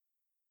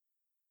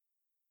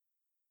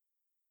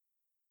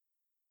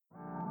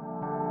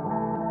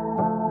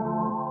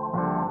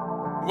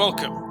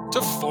Welcome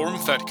to Forum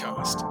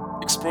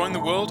Fedcast, exploring the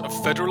world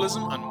of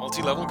federalism and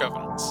multi-level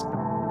governance.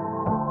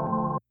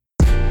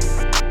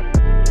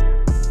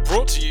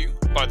 Brought to you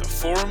by the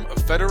Forum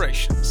of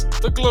Federations,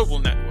 the global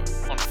network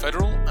on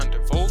federal and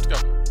devolved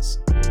governance.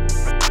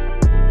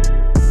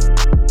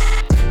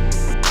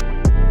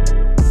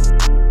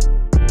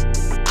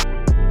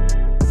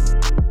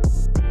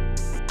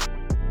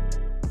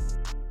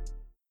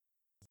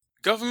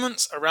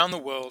 Governments around the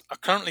world are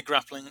currently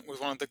grappling with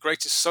one of the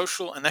greatest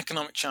social and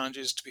economic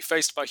challenges to be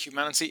faced by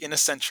humanity in a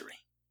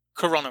century: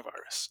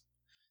 coronavirus.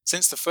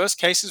 Since the first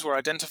cases were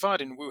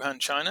identified in Wuhan,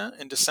 China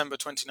in December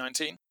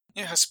 2019,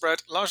 it has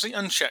spread largely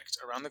unchecked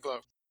around the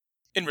globe.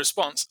 In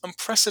response,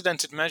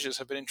 unprecedented measures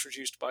have been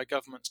introduced by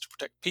governments to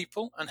protect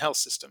people and health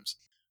systems,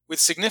 with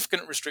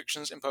significant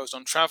restrictions imposed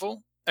on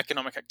travel,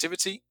 economic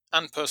activity,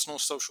 and personal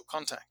social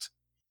contact.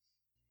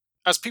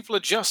 As people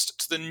adjust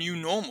to the new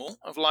normal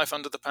of life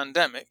under the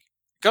pandemic,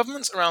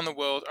 governments around the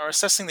world are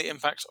assessing the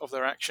impact of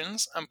their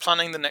actions and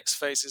planning the next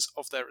phases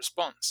of their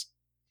response.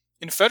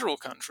 In federal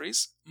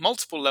countries,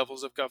 multiple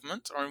levels of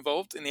government are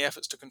involved in the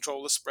efforts to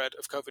control the spread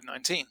of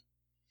COVID-19.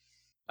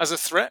 As a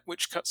threat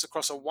which cuts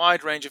across a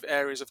wide range of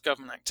areas of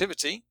government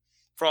activity,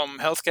 from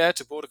healthcare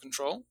to border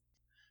control,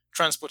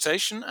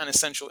 transportation and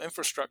essential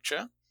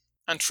infrastructure,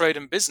 and trade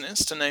and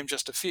business, to name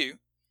just a few,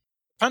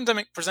 the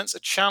pandemic presents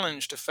a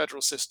challenge to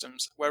federal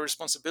systems where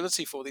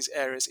responsibility for these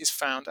areas is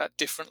found at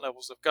different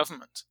levels of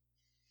government.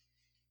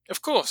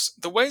 Of course,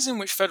 the ways in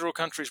which federal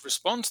countries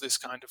respond to this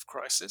kind of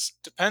crisis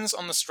depends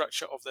on the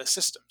structure of their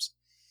systems.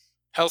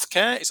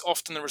 Healthcare is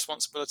often the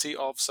responsibility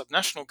of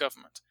subnational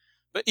government,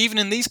 but even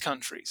in these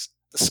countries,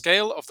 the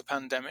scale of the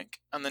pandemic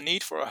and the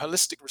need for a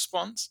holistic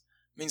response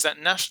means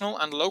that national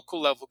and local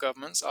level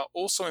governments are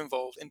also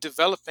involved in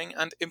developing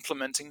and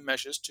implementing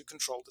measures to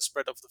control the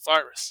spread of the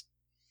virus.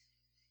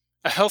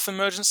 A health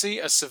emergency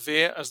as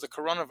severe as the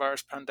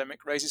coronavirus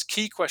pandemic raises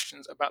key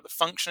questions about the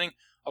functioning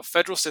of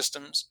federal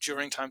systems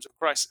during times of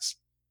crisis.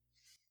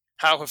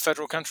 How have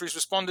federal countries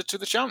responded to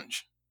the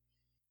challenge?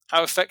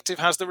 How effective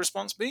has the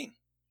response been?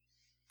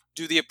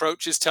 Do the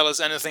approaches tell us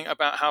anything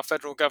about how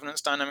federal governance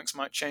dynamics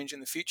might change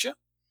in the future?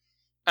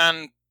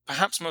 And,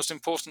 perhaps most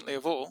importantly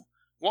of all,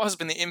 what has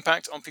been the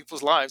impact on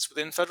people's lives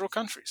within federal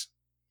countries?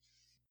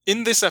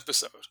 In this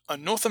episode, a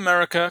North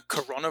America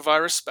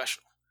coronavirus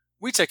special,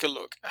 we take a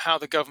look at how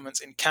the governments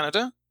in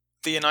Canada,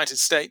 the United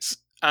States,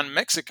 and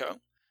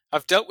Mexico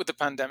have dealt with the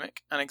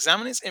pandemic and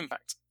examine its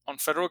impact on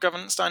federal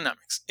governance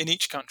dynamics in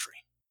each country.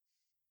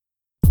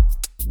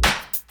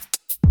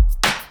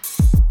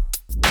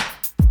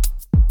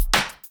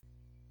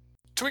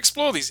 To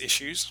explore these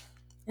issues,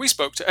 we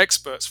spoke to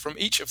experts from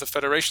each of the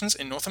federations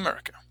in North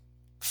America.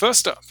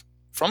 First up,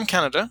 from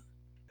Canada.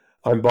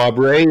 I'm Bob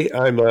Ray.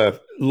 I'm a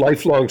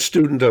lifelong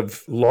student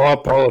of law,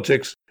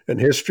 politics, and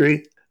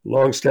history,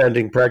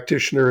 long-standing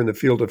practitioner in the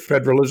field of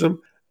federalism.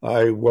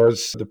 I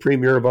was the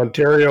Premier of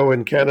Ontario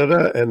in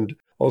Canada and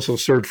also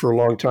served for a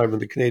long time in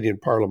the Canadian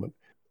Parliament.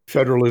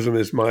 Federalism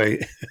is my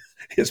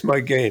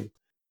game.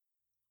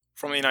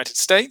 From the United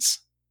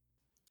States.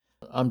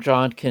 I'm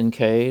John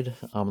Kincaid.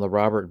 I'm the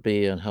Robert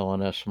B. and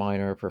Helen S.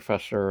 Minor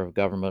Professor of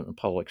Government and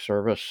Public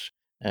Service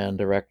and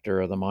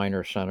Director of the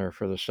Minor Center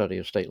for the Study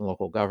of State and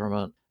Local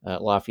Government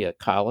at Lafayette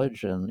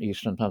College in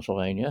Easton,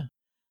 Pennsylvania.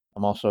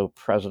 I'm also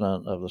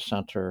President of the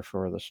Center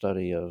for the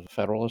Study of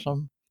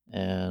Federalism,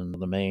 and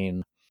the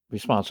main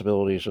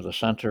responsibilities of the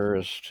center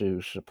is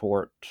to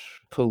support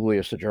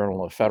Publius, the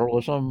Journal of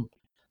Federalism.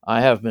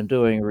 I have been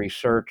doing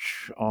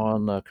research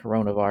on the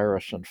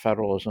coronavirus and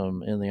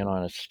federalism in the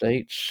United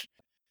States.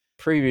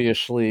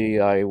 Previously,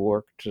 I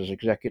worked as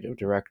Executive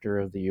Director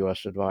of the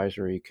U.S.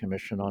 Advisory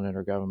Commission on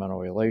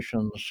Intergovernmental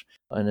Relations,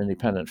 an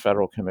independent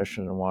federal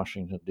commission in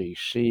Washington,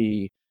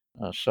 D.C.,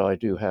 so I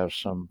do have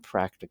some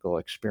practical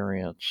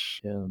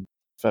experience in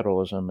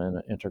federalism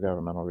and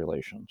intergovernmental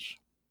relations.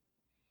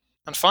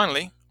 And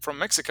finally, from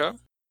Mexico.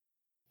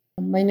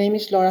 My name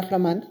is Laura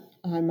Flamand.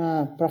 I'm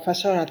a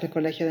professor at the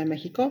Colegio de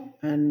Mexico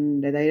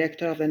and the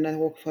director of the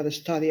Network for the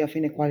Study of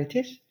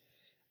Inequalities.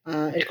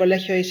 El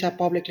Colegio is a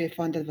publicly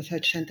funded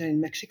research center in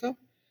Mexico.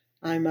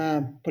 I'm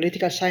a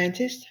political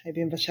scientist. I've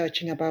been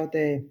researching about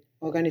the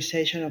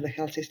organization of the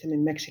health system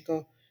in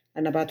Mexico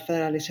and about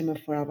federalism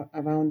for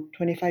around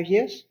 25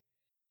 years.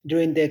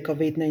 During the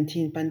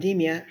COVID-19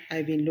 pandemic,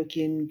 I've been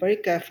looking very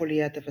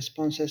carefully at the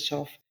responses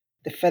of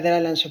the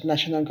federal and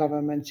subnational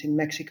governments in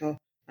Mexico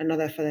and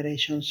other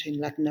federations in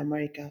Latin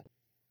America.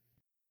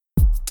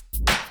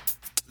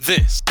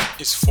 This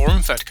is Forum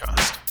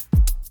Fedcast.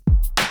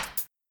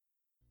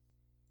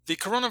 The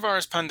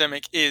coronavirus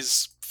pandemic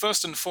is,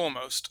 first and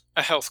foremost,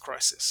 a health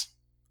crisis.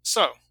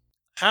 So,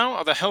 how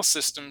are the health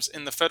systems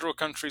in the federal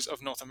countries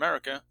of North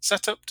America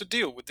set up to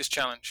deal with this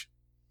challenge?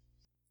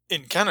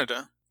 In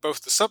Canada,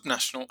 both the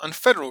subnational and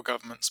federal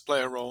governments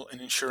play a role in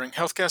ensuring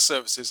healthcare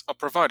services are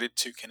provided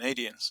to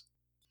Canadians.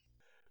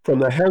 From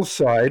the health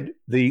side,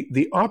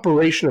 the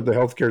operation of the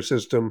healthcare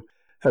system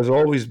has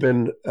always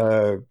been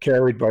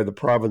carried by the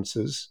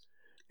provinces,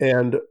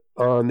 and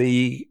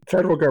the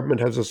federal government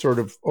has a sort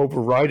of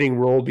overriding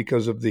role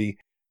because of the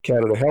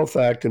Canada Health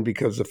Act and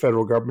because the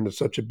federal government is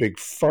such a big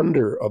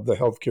funder of the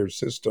healthcare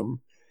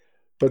system.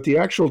 But the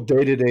actual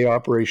day-to-day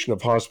operation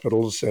of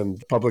hospitals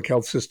and public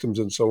health systems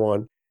and so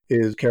on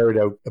is carried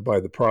out by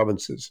the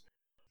provinces.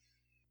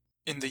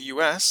 In the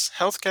US,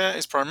 healthcare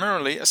is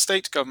primarily a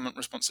state government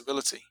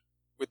responsibility,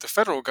 with the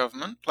federal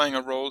government playing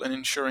a role in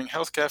ensuring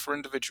healthcare for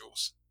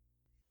individuals.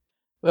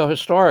 Well,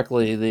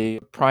 historically, the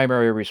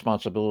primary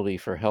responsibility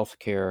for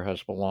healthcare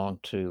has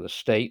belonged to the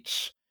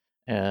states.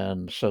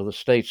 And so the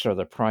states are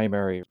the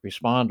primary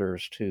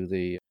responders to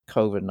the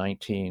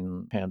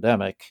COVID-19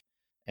 pandemic.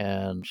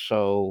 And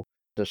so,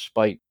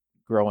 despite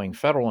growing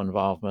federal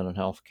involvement in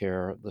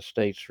healthcare, the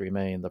states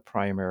remain the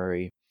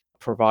primary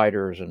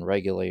providers and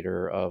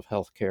regulator of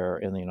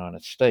healthcare in the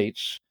United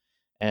States.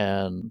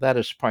 And that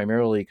is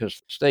primarily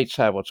because states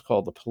have what's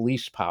called the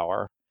police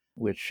power,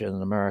 which in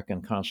an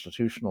American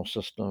constitutional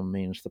system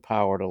means the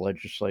power to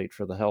legislate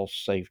for the health,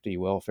 safety,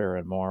 welfare,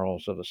 and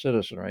morals of the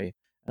citizenry.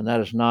 And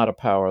that is not a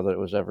power that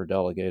was ever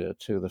delegated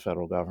to the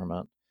federal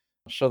government.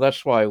 So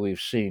that's why we've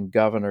seen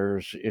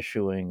governors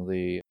issuing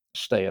the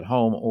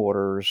stay-at-home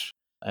orders,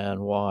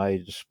 and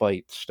why,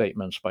 despite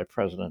statements by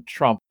President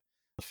Trump,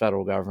 the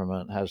federal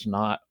government has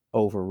not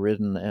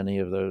overridden any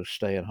of those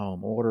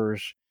stay-at-home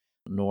orders,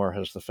 nor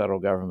has the federal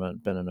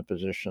government been in a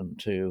position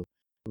to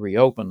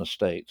reopen the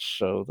states.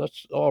 So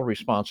that's all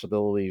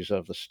responsibilities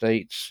of the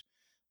states.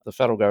 The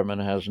federal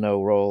government has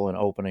no role in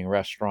opening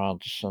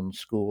restaurants and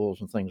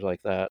schools and things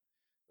like that.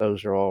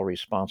 Those are all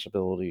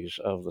responsibilities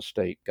of the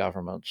state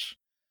governments.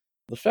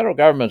 The federal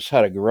government's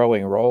had a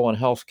growing role in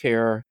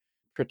healthcare,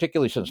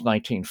 particularly since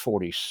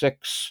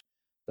 1946.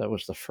 That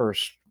was the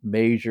first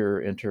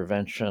major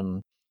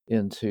intervention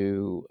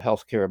into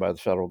healthcare by the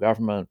federal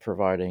government,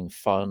 providing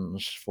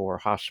funds for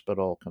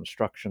hospital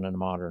construction and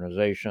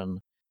modernization.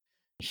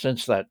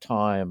 Since that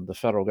time, the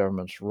federal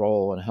government's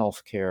role in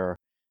healthcare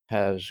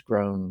has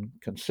grown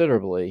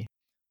considerably,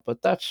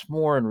 but that's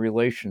more in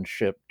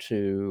relationship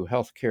to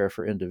healthcare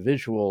for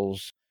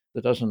individuals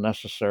that doesn't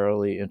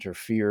necessarily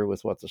interfere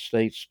with what the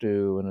states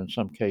do, and in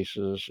some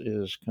cases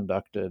is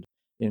conducted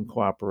in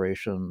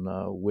cooperation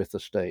with the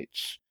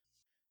states.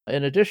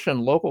 In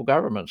addition, local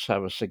governments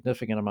have a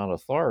significant amount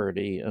of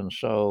authority, and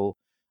so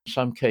in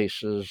some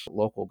cases,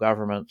 local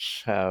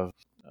governments have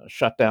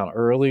shut down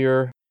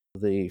earlier.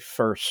 The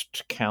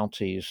first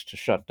counties to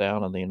shut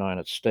down in the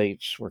United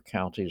States were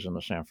counties in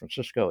the San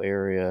Francisco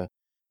area,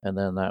 and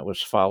then that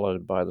was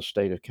followed by the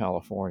state of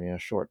California a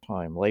short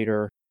time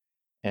later.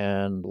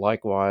 And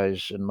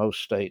likewise, in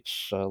most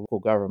states, local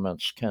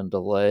governments can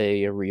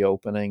delay a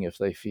reopening if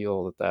they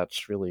feel that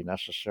that's really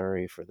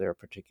necessary for their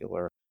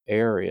particular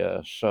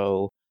area.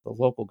 So the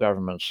local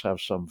governments have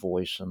some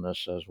voice in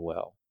this as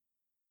well.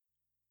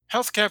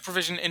 Healthcare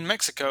provision in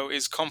Mexico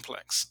is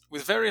complex,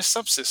 with various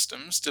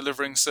subsystems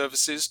delivering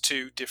services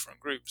to different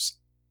groups.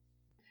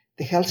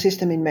 The health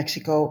system in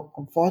Mexico,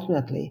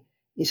 unfortunately,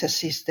 is a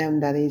system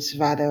that is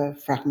rather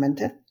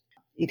fragmented.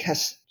 It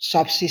has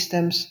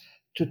subsystems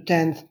to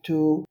tend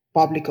to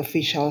public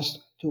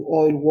officials, to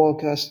oil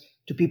workers,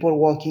 to people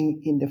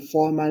working in the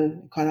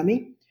formal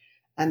economy.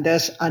 And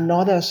there's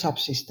another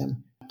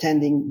subsystem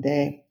tending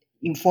the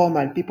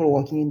informal, people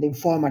working in the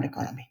informal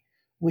economy,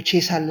 which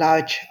is a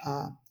large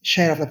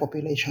share of the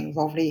population.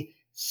 Roughly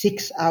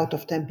 6 out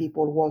of 10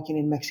 people working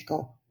in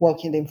Mexico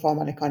work in the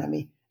informal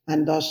economy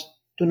and thus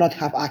do not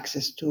have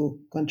access to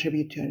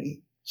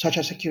contributory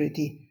social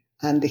security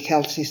and the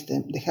health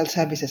system, the health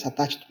services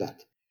attached to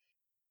that.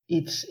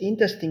 It's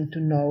interesting to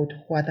note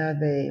what are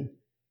the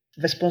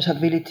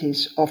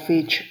responsibilities of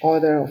each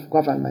order of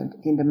government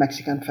in the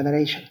Mexican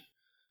Federation.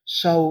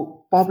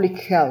 So public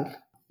health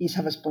is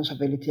a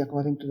responsibility,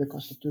 according to the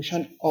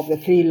Constitution, of the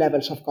 3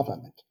 levels of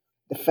government: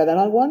 the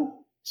federal one,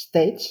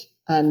 states,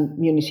 and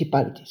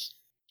municipalities.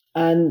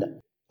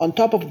 And on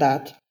top of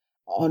that,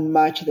 on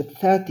March the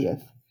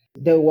 30th,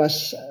 there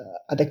was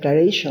a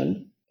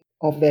declaration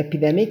of the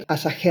epidemic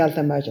as a health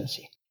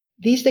emergency.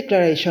 This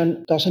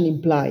declaration doesn't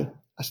imply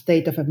a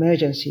state of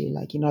emergency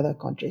like in other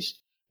countries,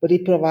 but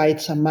it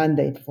provides a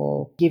mandate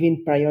for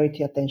giving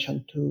priority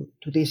attention to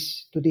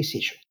this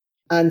issue.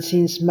 And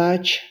since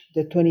March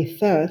the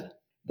 23rd,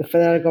 the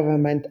federal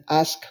government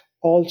asked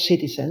all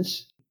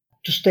citizens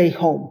to stay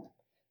home.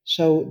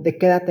 So the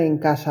Quédate en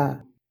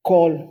Casa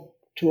call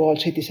to all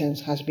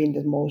citizens has been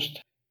the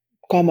most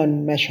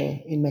common measure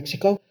in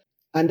Mexico,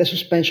 and the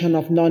suspension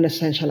of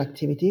non-essential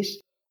activities,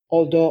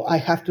 although I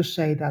have to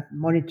say that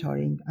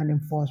monitoring and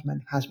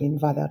enforcement has been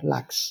rather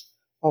lax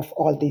of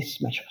all these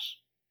measures.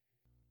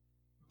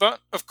 But,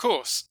 of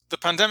course, the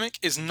pandemic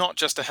is not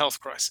just a health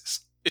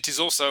crisis. It is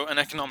also an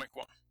economic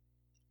one.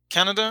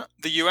 Canada,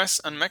 the US,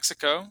 and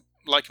Mexico,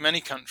 like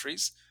many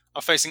countries,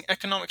 are facing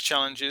economic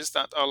challenges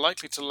that are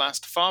likely to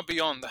last far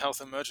beyond the health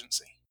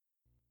emergency.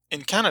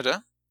 In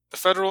Canada, the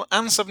federal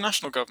and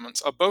subnational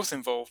governments are both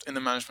involved in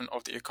the management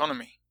of the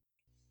economy.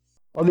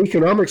 On the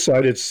economic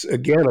side, it's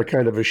again a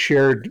kind of a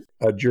shared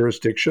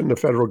jurisdiction. The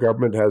federal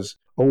government has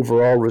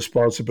overall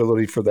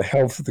responsibility for the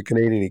health of the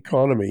Canadian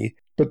economy,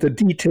 but the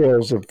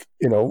details of,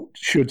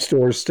 should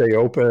stores stay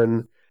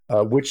open,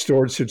 which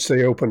stores should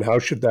stay open, how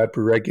should that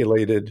be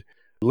regulated,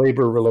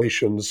 labor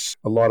relations,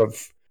 a lot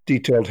of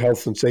detailed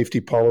health and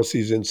safety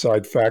policies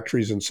inside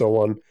factories and so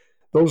on.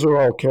 Those are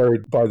all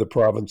carried by the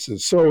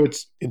provinces. So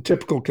it's in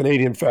typical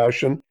Canadian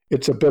fashion,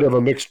 it's a bit of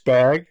a mixed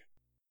bag.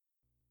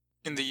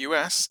 In the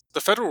US,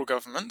 the federal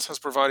government has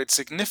provided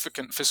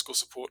significant fiscal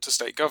support to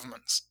state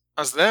governments,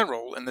 as their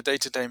role in the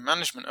day-to-day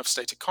management of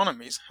state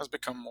economies has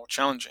become more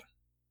challenging.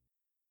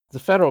 The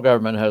federal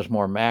government has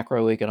more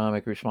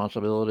macroeconomic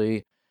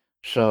responsibility.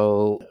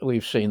 So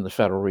we've seen the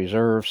Federal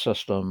Reserve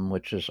System,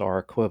 which is our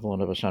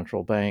equivalent of a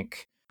central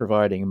bank,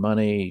 providing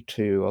money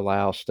to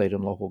allow state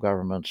and local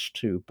governments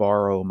to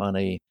borrow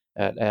money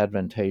at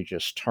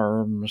advantageous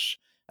terms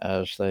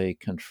as they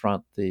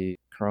confront the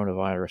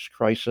coronavirus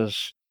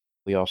crisis.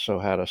 We also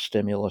had a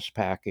stimulus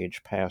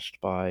package passed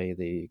by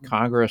the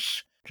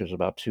Congress, which is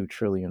about $2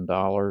 trillion.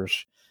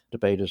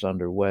 Debate is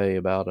underway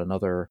about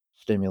another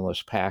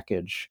stimulus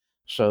package.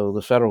 So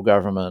the federal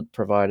government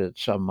provided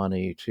some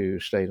money to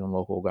state and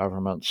local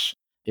governments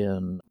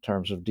in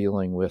terms of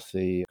dealing with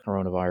the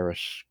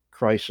coronavirus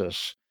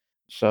crisis.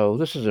 So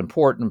this is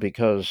important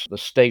because the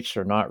states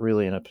are not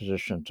really in a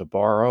position to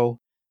borrow.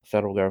 The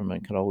federal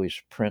government can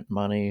always print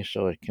money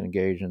so it can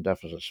engage in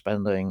deficit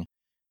spending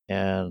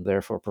and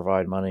therefore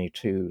provide money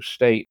to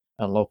state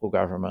and local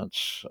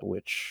governments,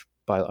 which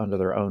under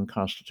their own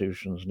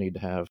constitutions need to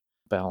have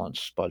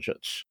balanced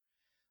budgets.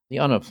 The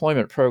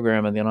unemployment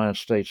program in the United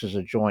States is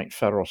a joint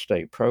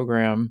federal-state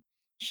program,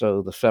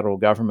 so the federal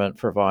government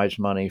provides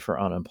money for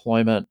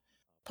unemployment.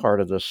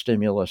 Part of the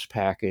stimulus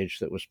package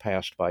that was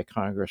passed by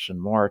Congress in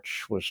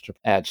March was to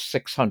add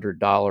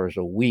 $600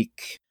 a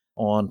week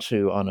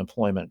onto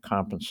unemployment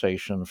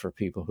compensation for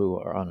people who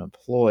are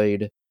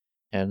unemployed.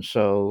 And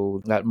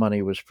so that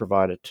money was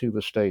provided to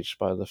the states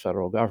by the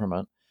federal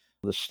government.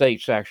 The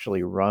states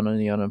actually run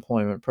the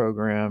unemployment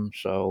program,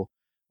 so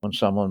when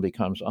someone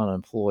becomes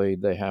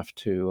unemployed, they have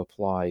to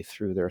apply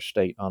through their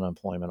state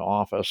unemployment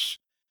office.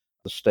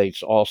 The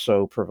states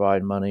also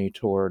provide money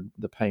toward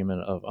the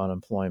payment of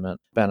unemployment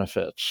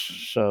benefits.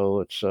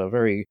 So it's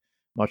very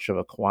much of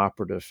a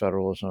cooperative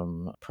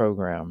federalism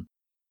program.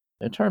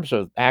 In terms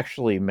of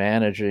actually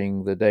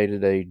managing the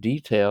day-to-day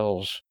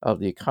details of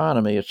the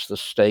economy, it's the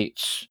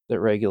states that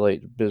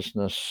regulate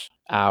business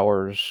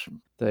hours.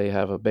 They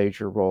have a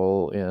major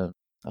role in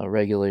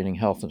regulating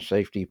health and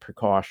safety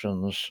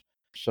precautions.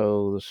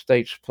 So the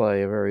states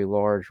play a very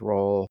large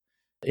role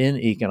in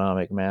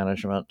economic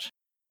management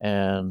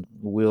and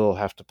will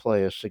have to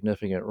play a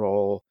significant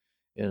role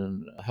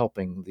in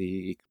helping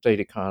the state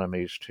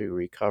economies to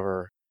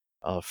recover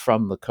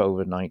from the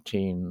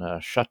COVID-19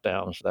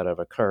 shutdowns that have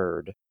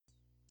occurred.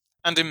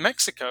 And in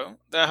Mexico,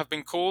 there have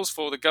been calls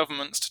for the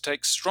governments to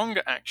take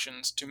stronger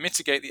actions to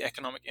mitigate the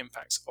economic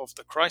impacts of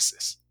the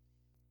crisis.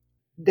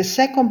 The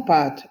second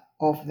part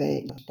of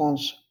the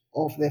response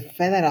of the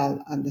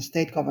federal and the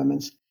state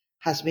governments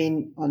has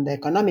been on the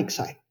economic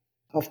side.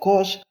 Of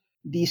course,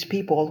 these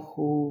people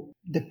who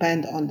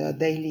depend on their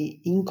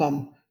daily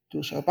income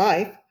to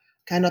survive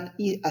cannot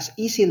as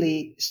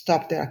easily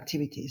stop their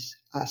activities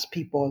as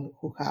people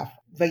who have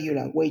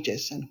regular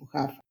wages and who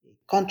have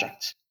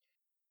contracts.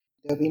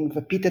 There have been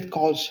repeated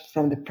calls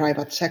from the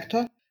private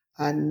sector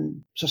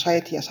and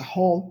society as a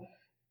whole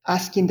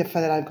asking the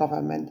federal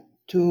government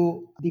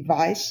to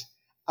devise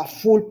a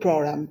full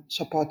program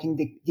supporting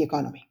the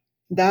economy.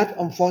 That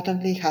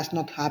unfortunately has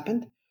not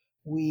happened.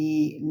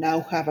 We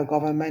now have a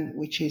government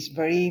which is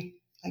very,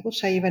 I would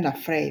say, even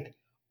afraid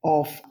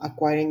of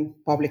acquiring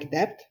public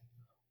debt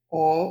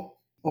or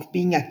of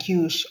being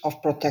accused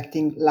of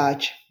protecting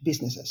large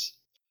businesses.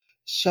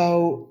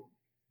 So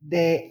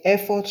the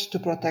efforts to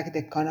protect the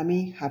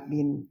economy have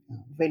been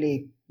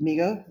really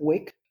meager,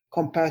 weak,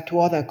 compared to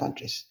other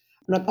countries.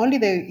 Not only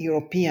the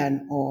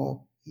European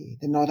or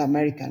the North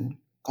American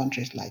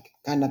countries like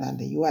Canada and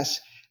the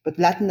US, but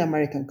Latin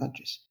American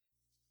countries.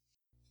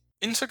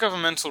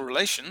 Intergovernmental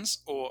relations,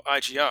 or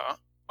IGR,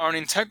 are an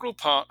integral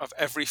part of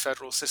every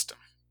federal system.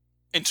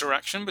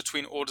 Interaction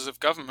between orders of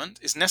government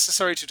is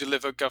necessary to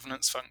deliver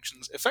governance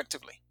functions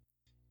effectively.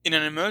 In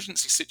an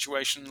emergency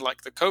situation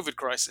like the COVID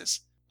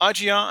crisis,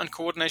 IGR and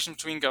coordination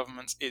between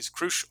governments is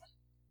crucial.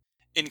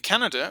 In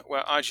Canada,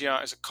 where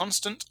IGR is a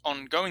constant,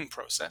 ongoing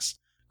process,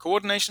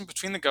 coordination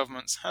between the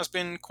governments has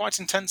been quite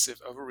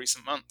intensive over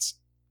recent months.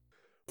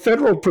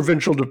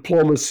 Federal-provincial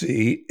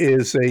diplomacy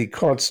is a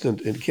constant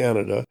in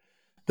Canada.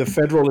 The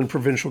federal and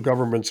provincial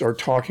governments are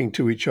talking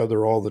to each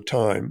other all the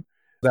time.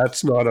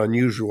 That's not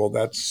unusual.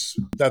 That's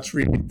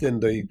really within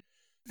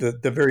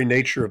the very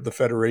nature of the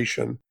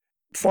federation.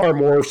 Far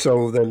more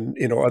so than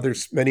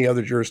many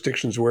other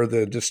jurisdictions where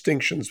the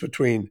distinctions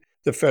between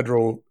the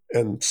federal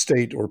and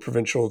state or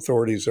provincial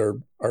authorities are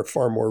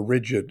far more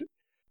rigid.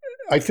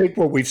 I think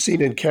what we've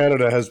seen in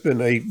Canada has been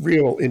a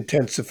real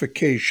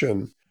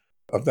intensification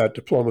of that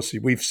diplomacy.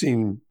 We've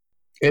seen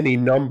any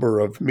number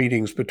of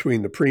meetings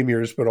between the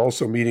premiers, but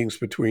also meetings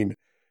between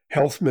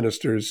health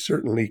ministers,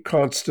 certainly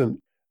constant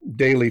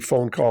daily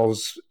phone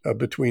calls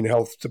between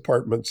health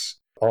departments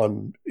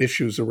on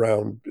issues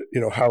around,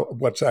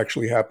 what's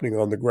actually happening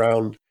on the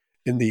ground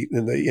in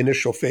the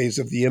initial phase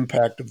of the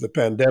impact of the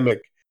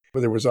pandemic,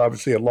 where there was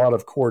obviously a lot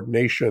of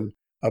coordination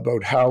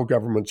about how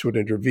governments would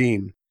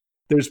intervene.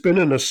 There's been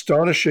an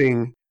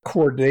astonishing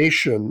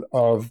coordination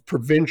of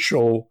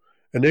provincial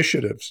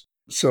initiatives,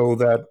 so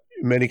that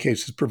in many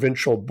cases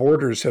provincial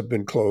borders have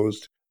been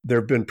closed. There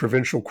have been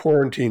provincial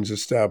quarantines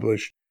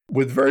established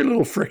with very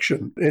little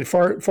friction, and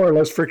far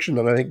less friction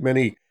than I think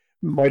many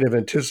might have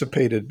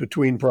anticipated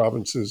between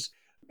provinces.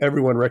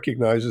 Everyone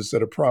recognizes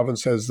that a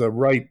province has the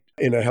right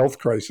in a health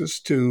crisis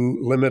to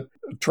limit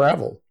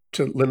travel,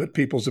 to limit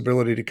people's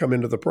ability to come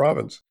into the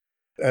province.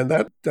 And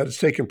that has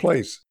taken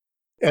place.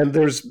 And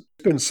there's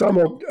been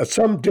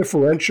some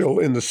differential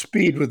in the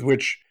speed with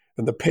which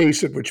and the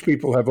pace at which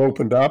people have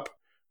opened up,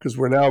 because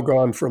we're now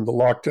gone from the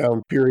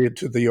lockdown period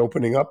to the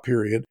opening up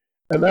period.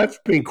 And that's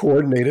being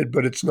coordinated,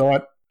 but it's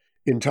not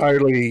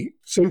entirely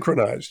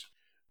synchronized.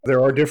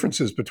 There are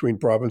differences between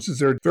provinces.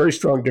 There are very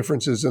strong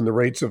differences in the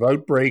rates of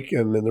outbreak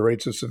and in the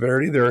rates of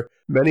severity. There are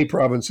many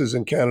provinces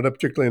in Canada,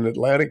 particularly in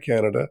Atlantic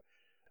Canada,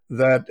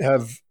 that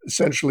have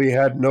essentially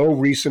had no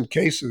recent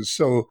cases.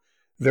 So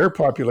their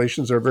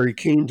populations are very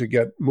keen to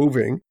get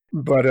moving.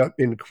 But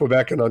in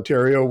Quebec and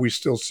Ontario, we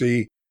still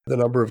see the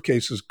number of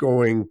cases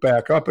going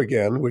back up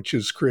again, which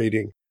is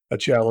creating a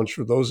challenge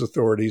for those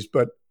authorities.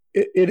 But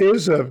it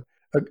is a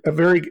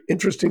very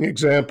interesting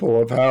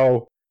example of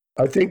how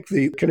I think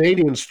the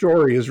Canadian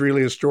story is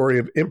really a story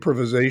of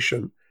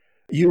improvisation,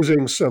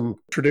 using some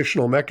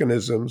traditional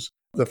mechanisms,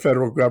 the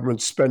federal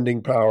government's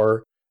spending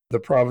power,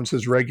 the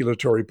province's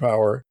regulatory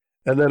power,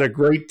 and then a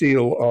great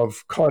deal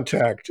of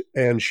contact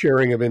and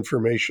sharing of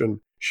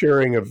information,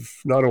 sharing of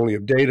not only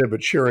of data,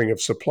 but sharing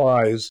of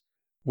supplies,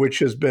 which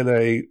has been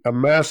a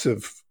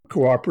massive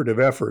cooperative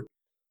effort.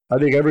 I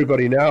think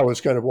everybody now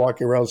is kind of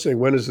walking around saying,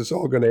 when is this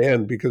all going to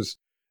end? Because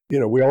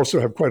we also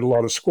have quite a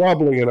lot of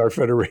squabbling in our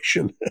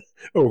federation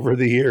over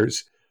the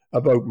years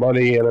about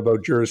money and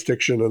about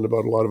jurisdiction and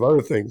about a lot of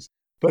other things.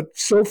 But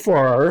so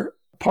far,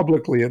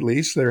 publicly at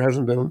least, there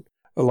hasn't been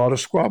a lot of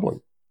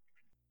squabbling.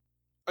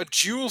 A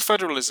dual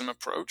federalism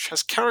approach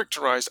has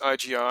characterized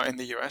IGR in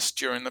the US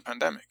during the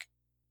pandemic.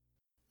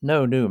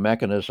 No new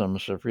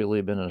mechanisms have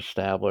really been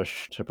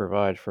established to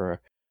provide for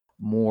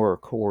more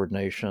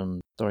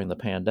coordination during the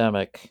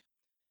pandemic.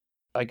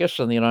 I guess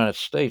in the United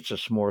States,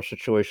 it's more a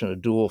situation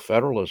of dual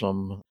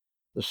federalism.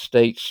 The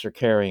states are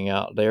carrying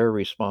out their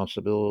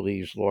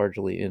responsibilities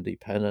largely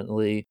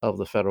independently of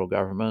the federal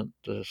government.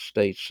 The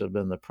states have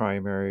been the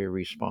primary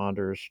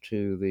responders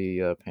to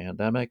the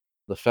pandemic.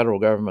 The federal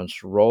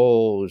government's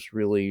role is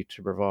really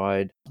to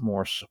provide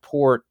more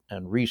support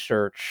and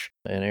research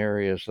in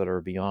areas that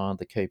are beyond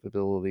the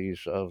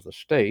capabilities of the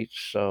states.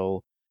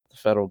 So the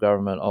federal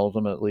government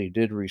ultimately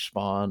did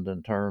respond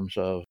in terms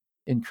of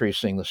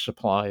increasing the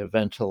supply of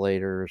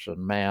ventilators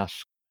and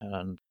masks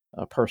and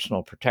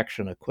personal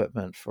protection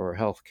equipment for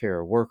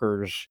healthcare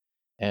workers.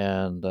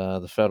 And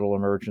the Federal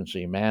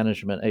Emergency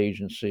Management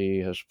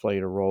Agency has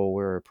played a role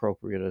where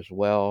appropriate as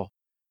well.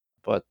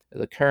 But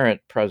the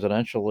current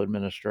presidential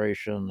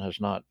administration has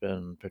not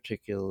been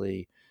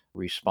particularly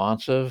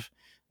responsive.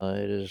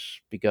 It has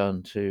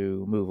begun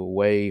to move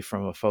away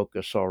from a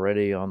focus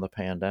already on the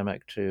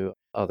pandemic to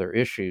other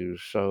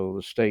issues. So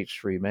the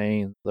states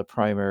remain the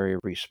primary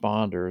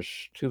responders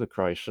to the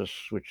crisis,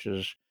 which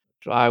is,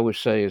 I would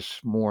say, is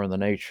more in the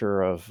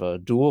nature of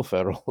dual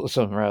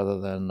federalism rather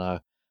than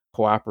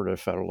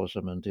cooperative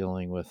federalism in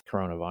dealing with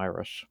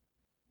coronavirus.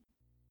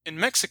 In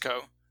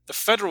Mexico, the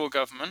federal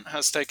government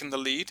has taken the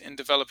lead in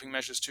developing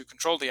measures to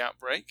control the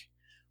outbreak,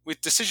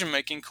 with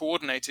decision-making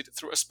coordinated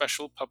through a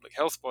special public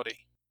health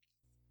body.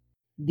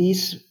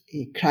 This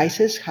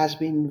crisis has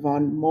been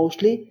run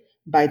mostly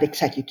by the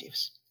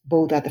executives,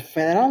 both at the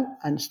federal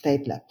and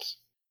state levels.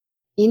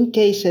 In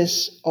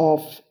cases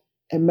of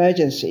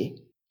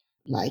emergency,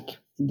 like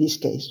in this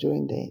case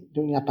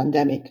during a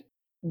pandemic,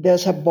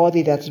 there's a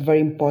body that's very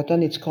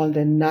important. It's called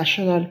the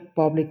National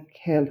Public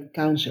Health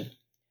Council.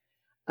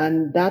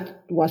 And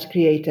that was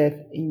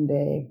created in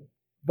the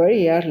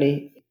very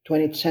early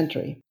 20th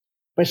century,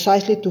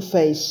 precisely to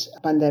face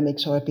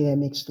pandemics or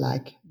epidemics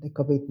like the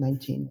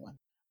COVID-19 one.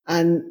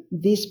 And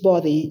this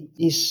body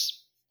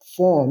is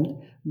formed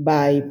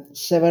by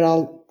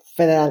several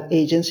federal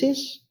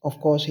agencies.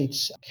 Of course,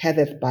 it's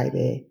headed by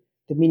the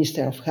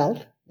Minister of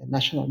Health, the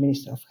National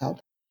Minister of Health.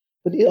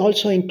 But it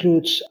also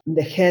includes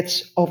the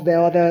heads of the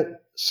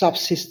other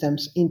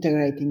subsystems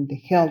integrating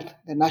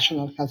the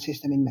national health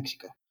system in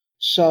Mexico.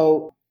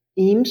 So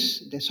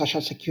IMSS, the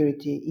Social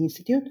Security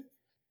Institute,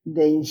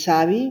 the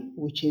INSABI,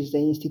 which is the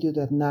institute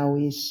that now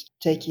is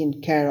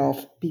taking care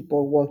of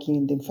people working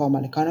in the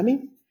informal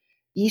economy,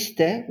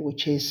 ISSSTE,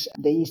 which is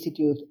the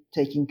institute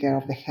taking care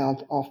of the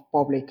health of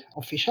public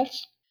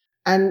officials,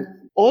 and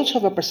also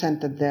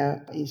represented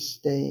there is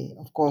the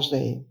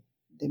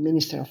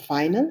Minister of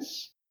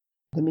Finance,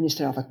 the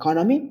Minister of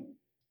Economy,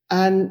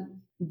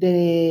 and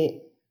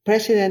the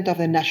President of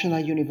the National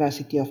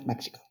University of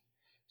Mexico.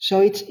 So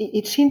it's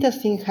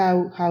interesting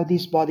how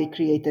this body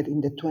created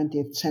in the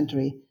 20th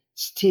century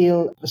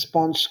still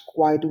responds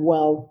quite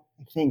well,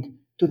 I think,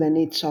 to the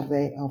needs of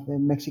the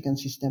Mexican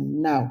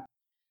system now.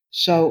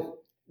 So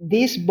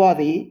this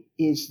body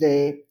is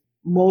the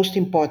most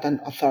important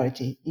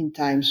authority in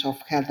times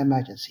of health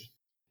emergency.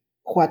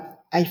 What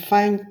I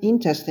find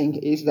interesting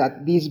is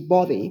that this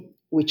body,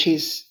 which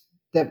is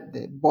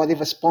the body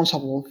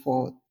responsible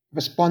for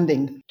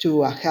responding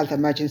to a health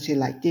emergency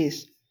like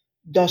this,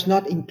 does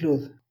not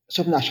include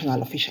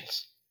subnational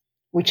officials,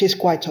 which is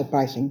quite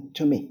surprising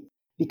to me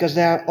because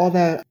there are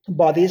other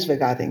bodies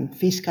regarding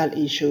fiscal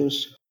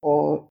issues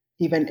or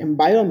even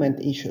environment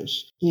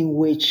issues in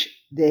which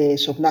the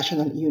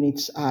subnational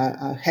units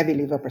are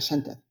heavily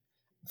represented.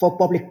 For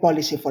public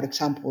policy, for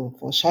example,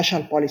 for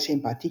social policy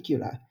in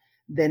particular,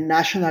 the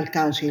National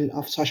Council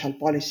of Social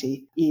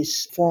Policy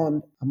is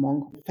formed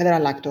among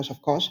federal actors,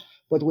 of course,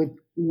 but with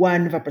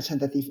one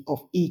representative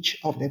of each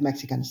of the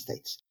Mexican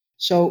states.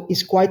 So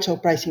it's quite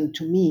surprising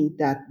to me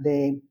that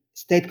the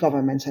state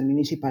governments and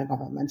municipal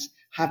governments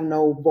have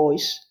no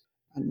voice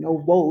and no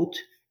vote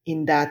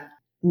in that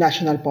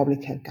National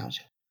Public Health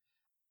Council.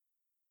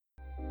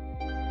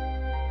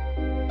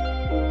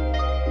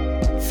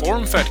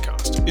 Forum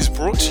Fedcast is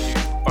brought to you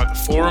by the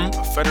Forum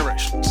of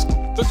Federations,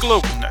 the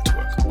global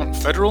network on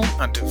federal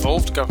and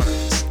devolved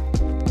governance.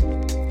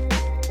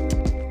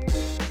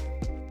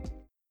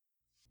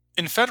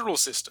 In federal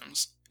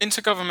systems,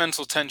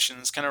 intergovernmental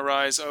tensions can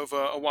arise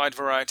over a wide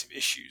variety of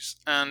issues,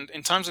 and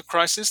in times of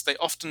crisis they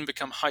often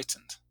become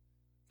heightened.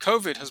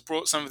 COVID has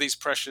brought some of these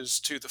pressures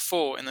to the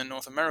fore in the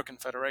North American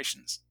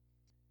federations.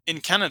 In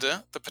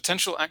Canada, the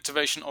potential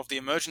activation of the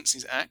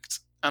Emergencies Act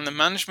and the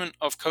management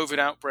of COVID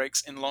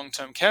outbreaks in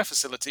long-term care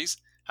facilities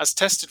has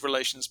tested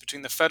relations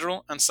between the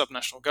federal and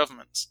subnational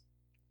governments.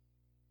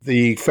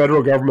 The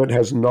federal government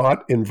has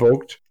not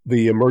invoked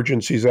the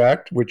Emergencies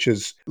Act, which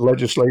is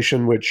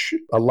legislation which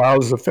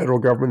allows the federal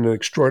government in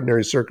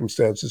extraordinary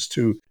circumstances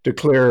to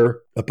declare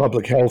a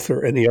public health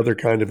or any other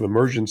kind of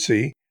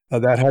emergency.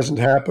 That hasn't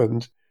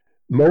happened.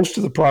 Most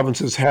of the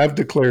provinces have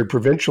declared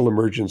provincial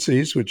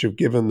emergencies, which have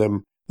given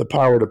them the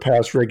power to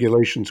pass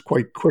regulations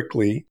quite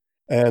quickly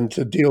and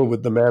to deal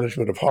with the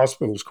management of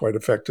hospitals quite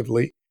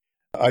effectively.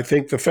 I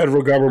think the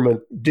federal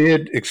government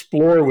did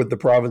explore with the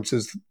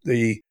provinces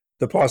the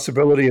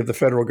possibility of the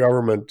federal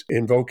government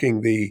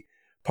invoking the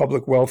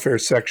public welfare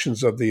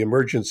sections of the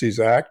Emergencies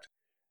Act,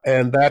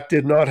 and that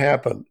did not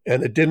happen.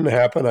 And it didn't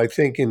happen, I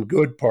think, in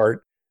good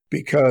part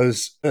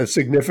because a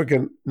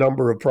significant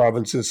number of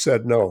provinces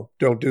said, no,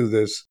 don't do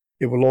this.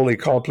 It will only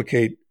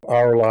complicate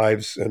our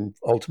lives and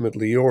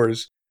ultimately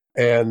yours.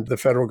 And the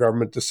federal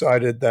government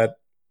decided that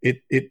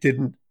it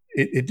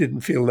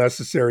didn't feel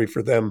necessary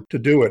for them to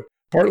do it.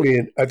 Partly,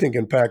 I think,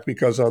 in fact,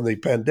 because on the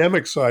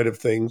pandemic side of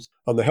things,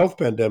 on the health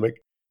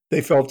pandemic,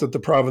 they felt that the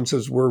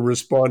provinces were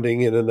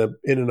responding in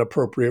an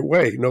appropriate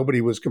way. Nobody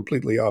was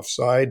completely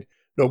offside.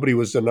 Nobody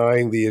was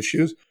denying the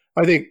issues.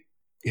 I think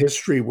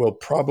history will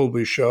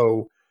probably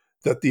show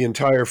that the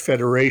entire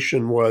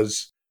federation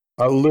was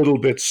a little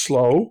bit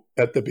slow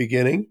at the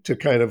beginning to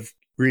kind of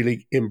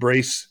really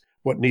embrace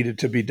what needed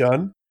to be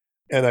done.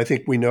 And I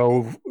think we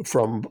know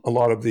from a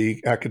lot of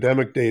the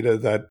academic data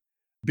that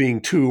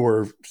being 2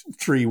 or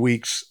 3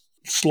 weeks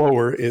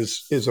slower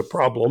is a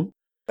problem.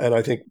 And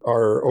I think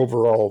our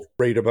overall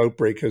rate of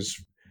outbreak has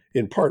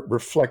in part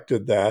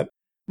reflected that.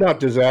 Not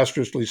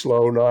disastrously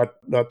slow,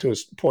 not to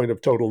a point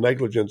of total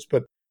negligence,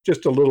 but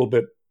just a little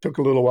bit, took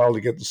a little while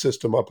to get the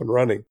system up and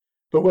running.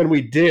 But when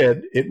we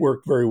did, it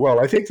worked very well.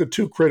 I think the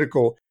two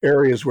critical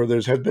areas where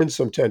has been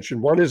some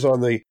tension, one is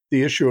on the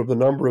issue of the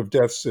number of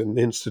deaths in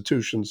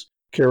institutions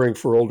caring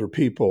for older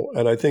people.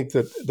 And I think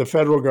that the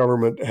federal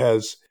government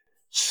has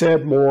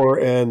said more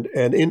and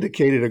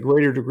indicated a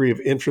greater degree of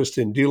interest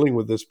in dealing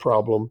with this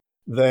problem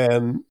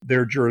than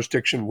their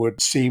jurisdiction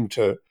would seem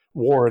to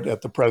warrant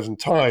at the present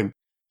time.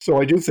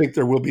 So I do think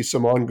there will be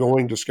some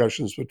ongoing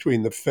discussions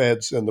between the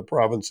feds and the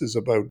provinces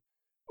about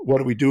what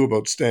do we do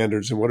about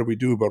standards and what do we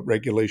do about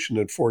regulation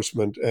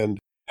enforcement and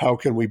how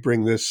can we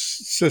bring this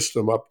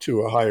system up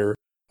to a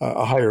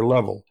higher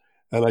level.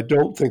 And I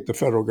don't think the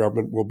federal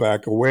government will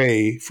back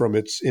away from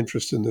its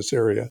interest in this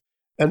area.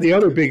 And the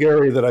other big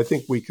area that I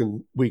think we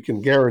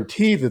can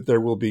guarantee that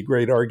there will be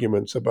great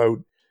arguments about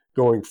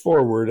going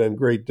forward and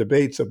great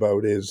debates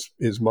about is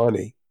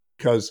money,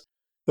 because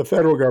the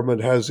federal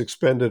government has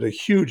expended a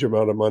huge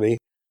amount of money.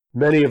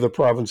 Many of the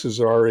provinces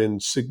are in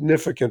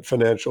significant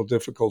financial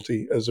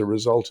difficulty as a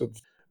result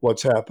of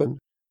what's happened.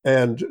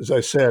 And as I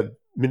said,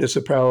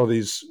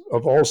 municipalities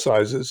of all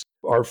sizes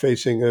are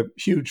facing a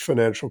huge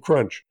financial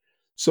crunch.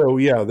 So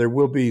yeah, there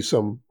will be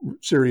some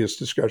serious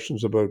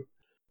discussions about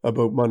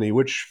money,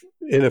 which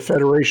in a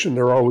federation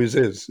there always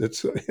is.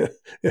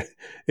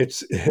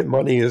 It's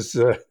money is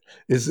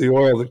the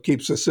oil that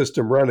keeps the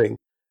system running,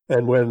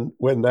 and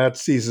when that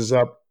seizes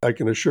up, I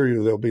can assure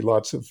you there'll be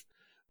lots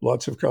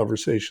of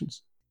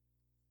conversations.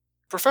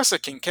 Professor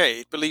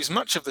Kincaid believes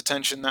much of the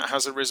tension that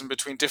has arisen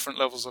between different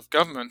levels of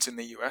government in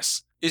the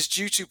US is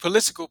due to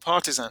political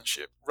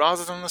partisanship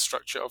rather than the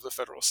structure of the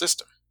federal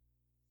system.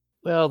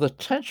 Well, the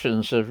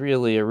tensions have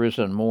really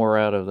arisen more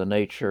out of the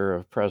nature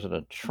of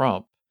President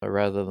Trump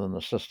rather than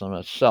the system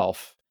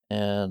itself.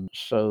 And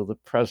so the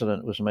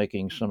president was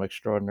making some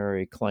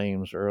extraordinary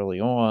claims early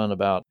on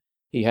about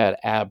he had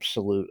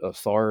absolute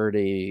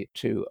authority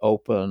to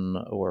open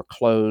or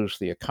close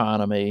the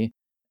economy.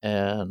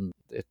 And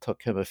it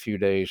took him a few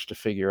days to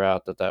figure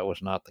out that that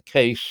was not the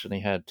case, and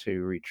he had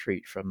to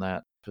retreat from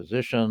that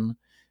position.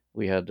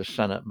 We had the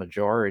Senate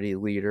Majority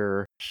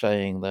Leader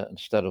saying that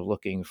instead of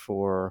looking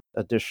for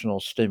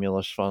additional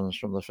stimulus funds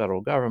from the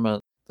federal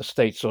government, the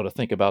states ought to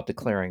think about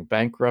declaring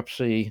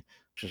bankruptcy,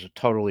 which is a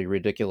totally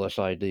ridiculous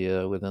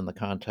idea within the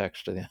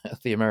context of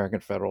the American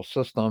federal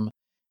system.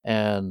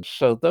 And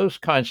so those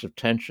kinds of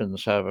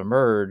tensions have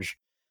emerged.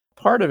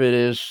 Part of it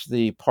is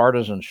the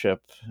partisanship.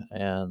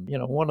 And,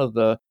 one of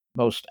the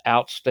most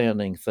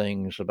outstanding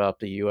things about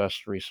the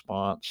U.S.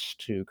 response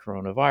to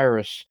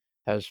coronavirus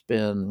has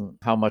been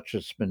how much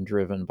it's been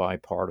driven by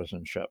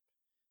partisanship,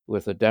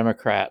 with the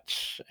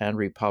Democrats and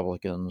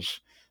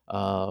Republicans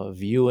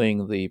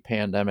viewing the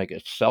pandemic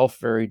itself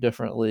very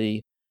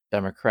differently.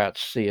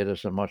 Democrats see it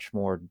as a much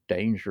more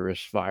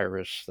dangerous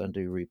virus than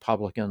do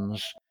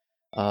Republicans.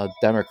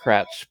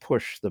 Democrats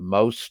push the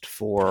most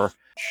for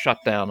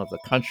shutdown of the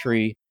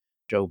country.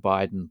 Joe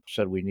Biden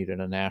said we needed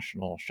a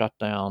national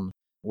shutdown,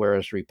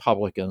 whereas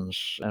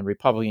Republicans and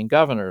Republican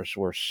governors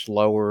were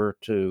slower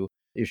to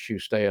issue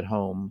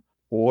stay-at-home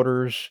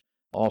orders,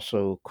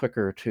 also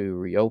quicker to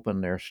reopen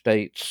their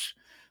states.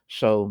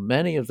 So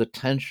many of the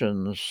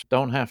tensions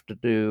don't have to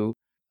do,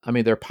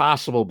 they're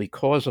possible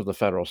because of the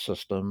federal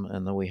system,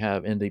 and then we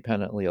have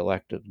independently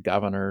elected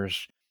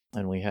governors,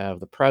 and we have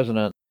the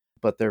president,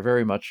 but they're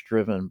very much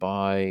driven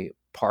by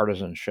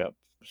partisanship.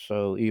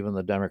 So even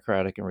the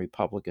Democratic and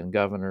Republican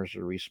governors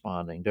are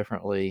responding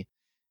differently.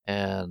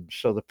 And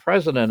so the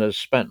president has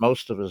spent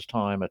most of his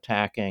time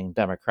attacking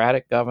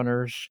Democratic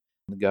governors,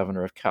 the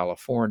governor of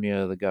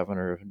California, the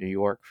governor of New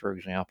York, for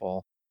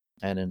example.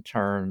 And in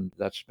turn,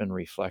 that's been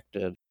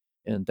reflected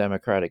in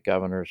Democratic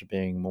governors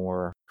being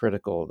more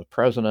critical of the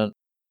president.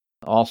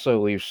 Also,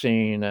 we've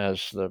seen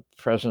as the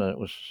president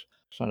was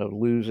sort of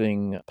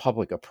losing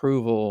public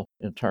approval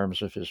in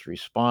terms of his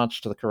response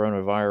to the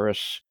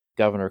coronavirus,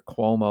 Governor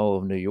Cuomo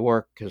of New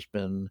York has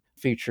been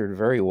featured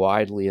very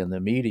widely in the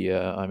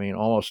media.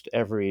 Almost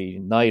every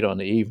night on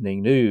the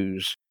evening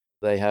news,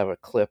 they have a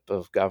clip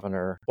of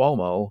Governor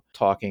Cuomo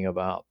talking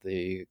about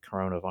the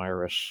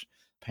coronavirus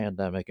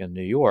pandemic in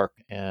New York.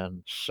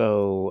 And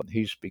so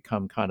he's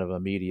become kind of a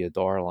media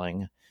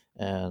darling.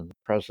 And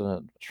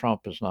President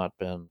Trump has not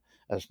been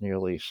as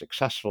nearly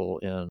successful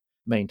in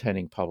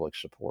maintaining public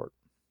support.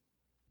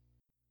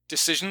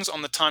 Decisions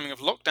on the timing of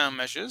lockdown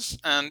measures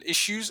and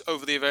issues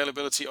over the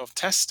availability of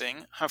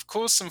testing have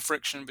caused some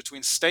friction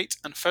between state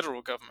and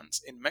federal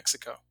governments in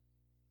Mexico.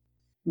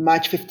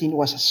 March 15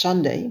 was a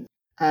Sunday,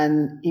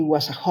 and it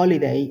was a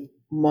holiday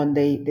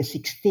Monday the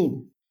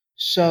 16th.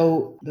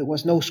 So there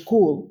was no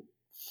school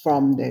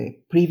from the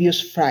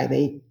previous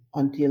Friday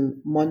until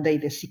Monday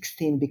the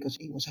 16th because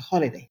it was a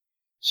holiday.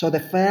 So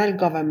the federal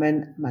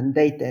government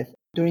mandated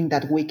during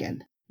that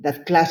weekend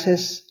that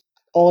classes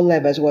all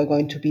levels were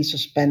going to be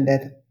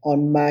suspended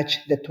on March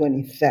the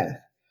 23rd,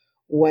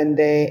 when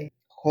the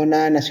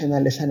Jornada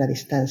Nacional de Sana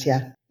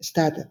Distancia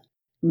started,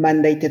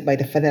 mandated by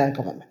the federal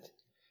government.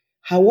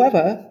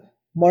 However,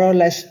 more or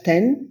less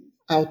 10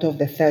 out of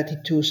the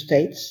 32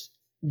 states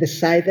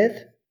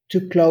decided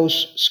to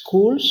close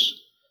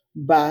schools,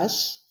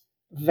 bars,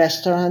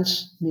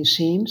 restaurants,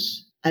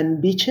 museums,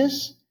 and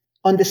beaches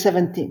on the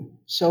 17th,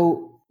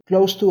 so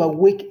close to a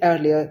week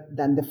earlier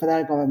than the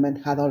federal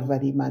government had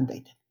already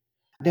mandated.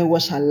 There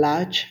was a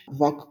large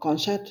rock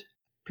concert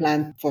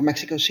planned for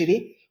Mexico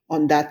City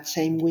on that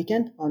same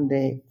weekend, on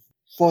the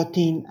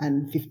 14th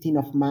and 15th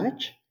of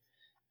March.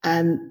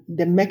 And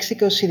the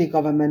Mexico City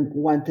government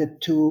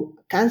wanted to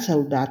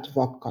cancel that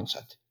rock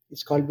concert.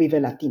 It's called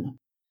Vive Latino.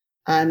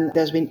 And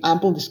there's been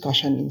ample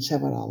discussion in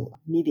several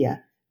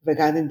media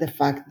regarding the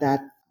fact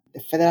that the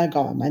federal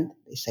government,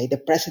 they say the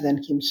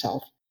president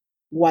himself,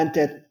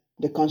 wanted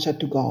the concert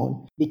to go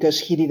on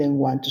because he didn't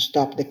want to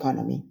stop the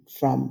economy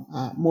from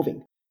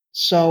moving.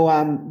 So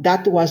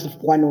that was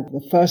one of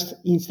the first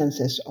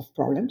instances of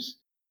problems.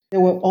 There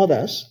were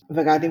others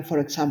regarding, for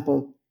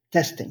example,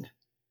 testing.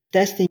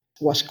 Testing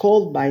was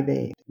called by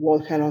the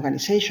World Health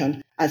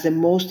Organization as the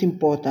most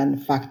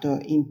important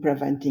factor in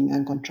preventing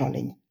and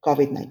controlling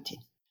COVID-19.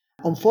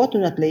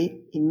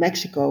 Unfortunately, in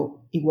Mexico,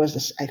 it was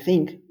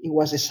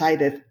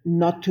decided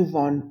not to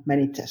run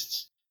many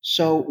tests.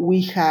 So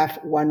we have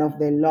one of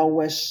the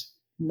lowest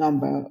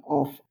number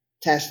of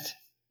tests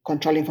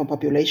controlling for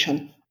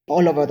population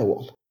all over the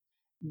world.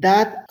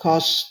 That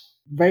caused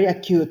very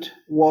acute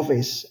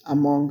worries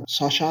among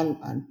social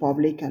and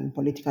public and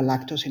political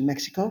actors in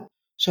Mexico.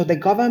 So the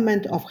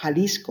government of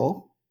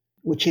Jalisco,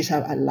 which is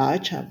a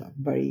large, a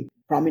very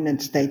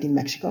prominent state in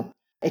Mexico,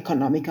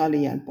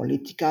 economically and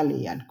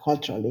politically and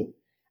culturally,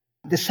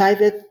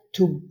 decided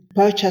to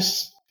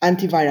purchase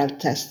antiviral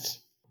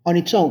tests on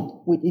its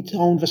own, with its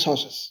own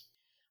resources.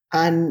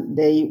 And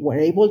they were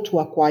able to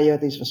acquire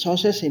these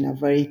resources in a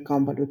very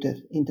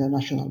convoluted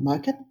international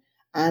market.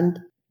 And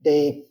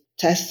the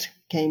tests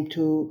came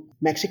to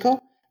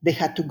Mexico. they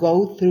had to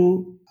go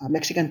through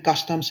Mexican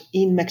customs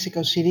in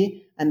Mexico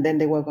City, and then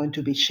they were going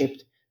to be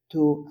shipped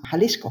to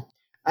Jalisco.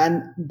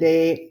 And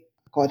they,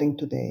 according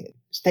to the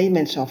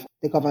statements of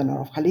the governor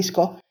of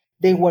Jalisco,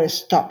 they were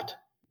stopped.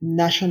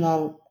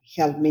 National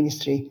Health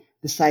Ministry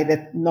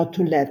decided not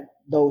to let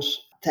those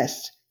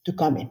tests to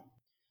come in.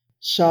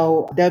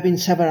 So there have been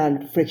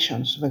several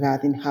frictions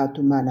regarding how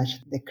to manage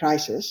the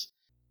crisis.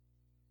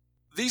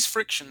 These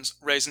frictions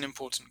raise an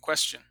important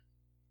question.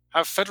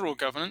 Have federal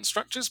governance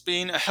structures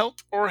been a help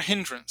or a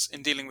hindrance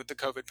in dealing with the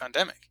COVID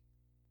pandemic?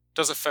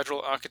 Does a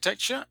federal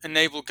architecture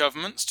enable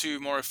governments to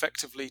more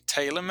effectively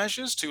tailor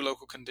measures to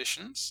local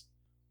conditions?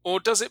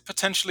 Or does it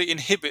potentially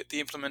inhibit the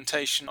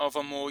implementation of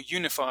a more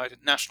unified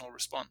national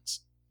response?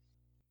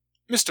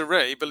 Mr.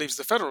 Ray believes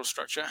the federal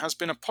structure has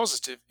been a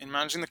positive in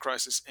managing the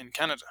crisis in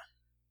Canada.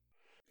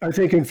 I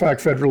think, in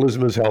fact,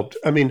 federalism has helped.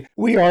 I mean,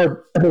 we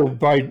are,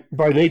 by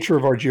nature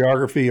of our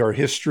geography, our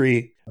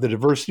history, the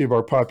diversity of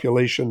our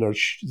population,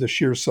 the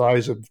sheer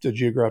size of the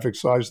geographic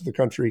size of the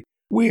country,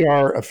 we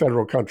are a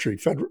federal country.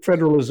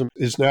 Federalism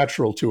is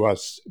natural to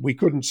us. We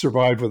couldn't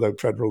survive without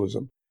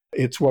federalism.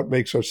 It's what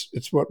makes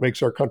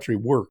our country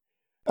work.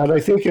 And I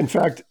think, in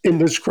fact, in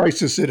this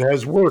crisis, it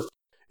has worked.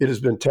 It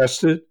has been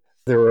tested.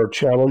 There are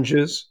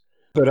challenges,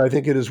 but I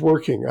think it is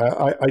working.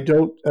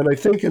 I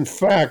think, in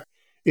fact,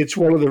 it's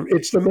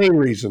the main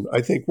reason,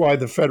 I think, why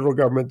the federal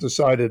government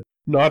decided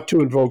not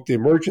to invoke the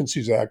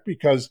Emergencies Act,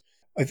 because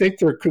I think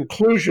their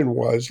conclusion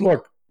was,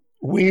 look,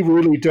 we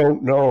really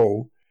don't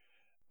know.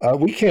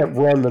 We can't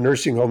run the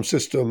nursing home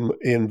system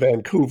in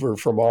Vancouver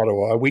from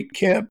Ottawa. We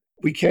can't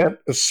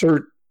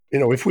assert,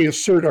 if we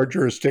assert our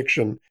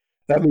jurisdiction,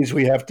 that means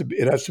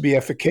it has to be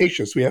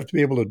efficacious. We have to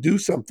be able to do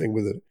something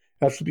with it. It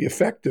has to be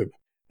effective.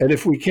 And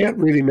if we can't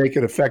really make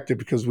it effective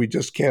because we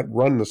just can't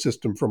run the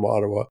system from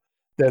Ottawa,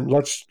 then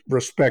let's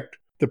respect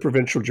the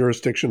provincial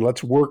jurisdiction.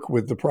 Let's work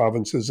with the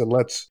provinces and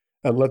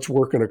let's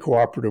work in a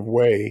cooperative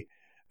way.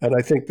 And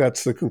I think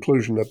that's the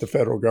conclusion that the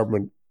federal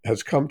government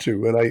has come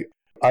to. And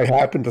I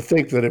happen to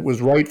think that it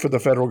was right for the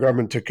federal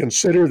government to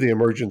consider the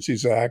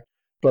Emergencies Act,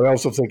 but I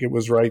also think it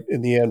was right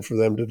in the end for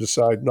them to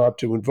decide not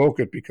to invoke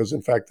it because,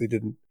 in fact, they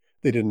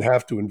didn't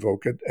have to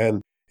invoke it,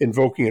 and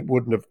invoking it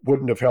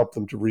wouldn't have helped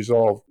them to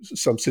resolve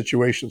some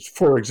situations.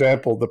 For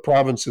example, the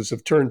provinces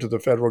have turned to the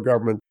federal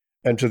government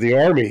and to the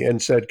Army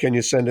and said, can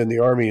you send in the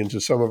Army into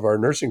some of our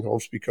nursing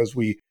homes because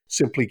we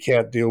simply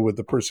can't deal with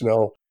the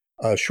personnel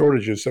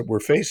shortages that we're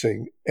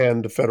facing?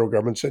 And the federal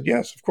government said,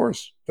 yes, of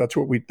course. That's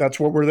what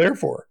we're there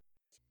for.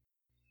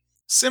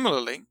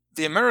 Similarly,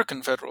 the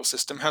American federal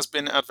system has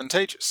been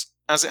advantageous,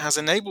 as it has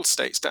enabled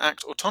states to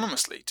act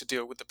autonomously to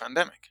deal with the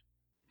pandemic.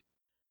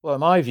 Well,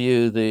 in my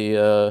view,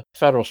 the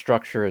federal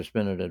structure has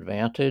been an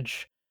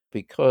advantage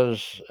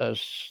because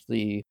as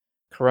the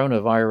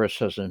coronavirus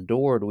has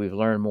endured, we've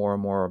learned more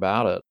and more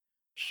about it.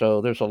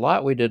 So there's a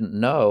lot we didn't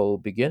know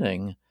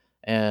beginning.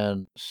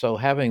 And so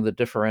having the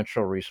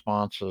differential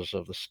responses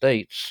of the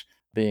states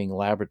being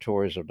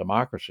laboratories of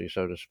democracy,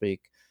 so to speak,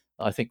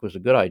 I think was a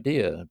good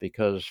idea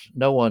because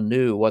no one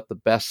knew what the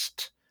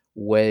best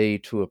way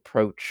to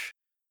approach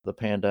the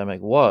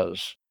pandemic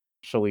was.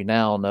 So we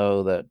now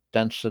know that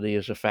density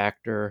is a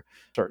factor.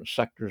 Certain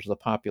sectors of the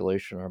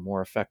population are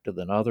more affected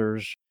than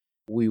others.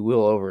 We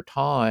will, over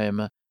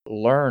time,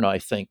 learn, I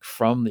think,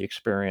 from the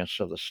experience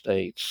of the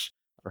states,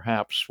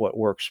 perhaps what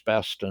works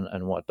best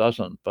and what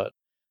doesn't. But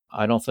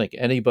I don't think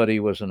anybody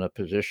was in a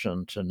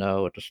position to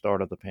know at the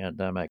start of the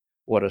pandemic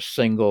what a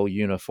single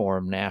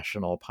uniform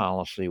national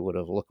policy would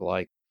have looked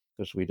like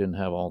because we didn't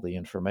have all the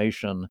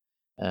information.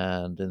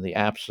 And in the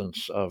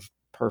absence of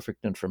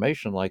perfect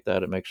information like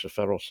that, it makes the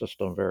federal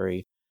system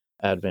very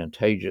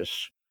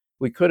advantageous.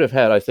 We could have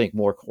had, I think,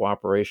 more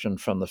cooperation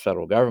from the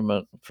federal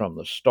government from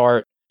the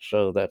start.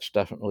 So that's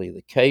definitely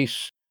the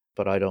case.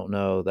 But I don't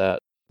know that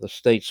the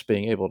states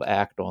being able to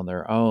act on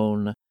their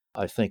own,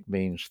 I think,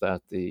 means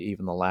that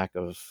even the lack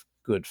of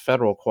good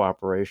federal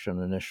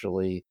cooperation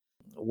initially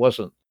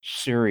wasn't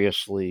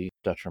seriously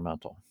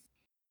detrimental.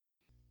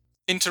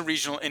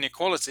 Interregional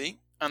inequality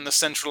and the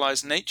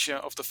centralized nature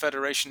of the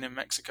federation in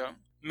Mexico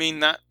mean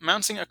that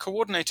mounting a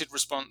coordinated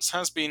response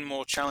has been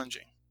more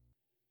challenging.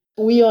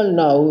 We all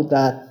know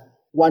that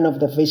one of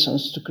the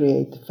reasons to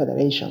create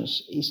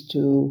federations is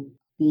to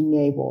being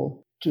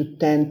able to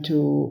tend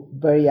to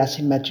very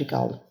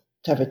asymmetrical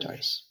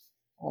territories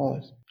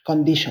or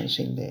conditions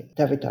in the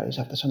territories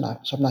of the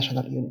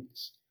subnational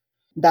units.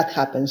 That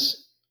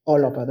happens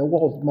all over the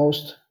world.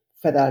 Most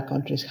federal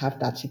countries have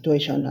that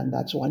situation, and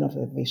that's one of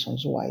the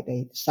reasons why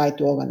they decide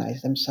to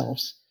organize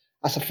themselves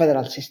as a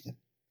federal system.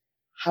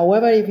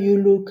 However, if you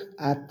look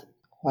at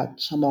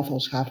what some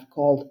authors have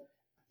called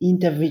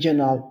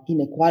interregional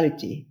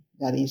inequality,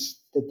 that is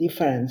the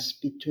difference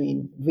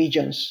between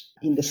regions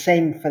in the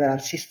same federal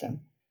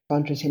system,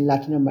 countries in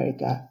Latin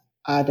America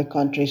are the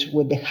countries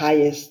with the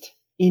highest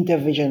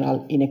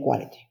interregional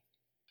inequality.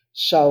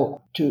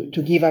 So to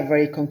give a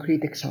very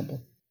concrete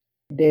example,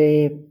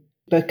 the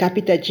per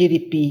capita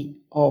GDP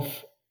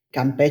of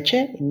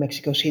Campeche in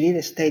Mexico City,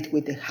 the state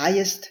with the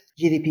highest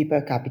GDP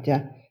per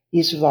capita,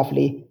 is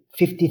roughly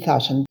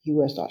 $50,000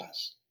 US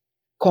dollars,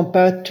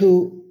 compared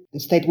to the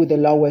state with the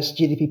lowest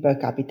GDP per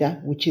capita,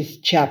 which is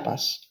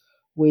Chiapas,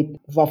 with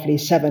roughly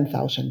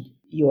 $7,000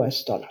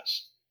 US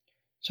dollars.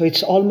 So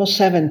it's almost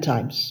 7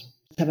 times,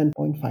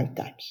 7.5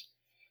 times.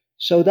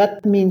 So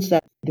that means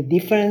that the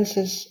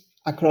differences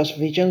across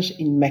regions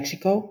in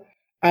Mexico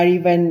are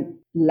even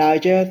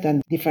larger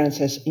than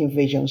differences in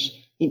regions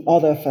in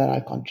other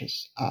federal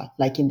countries,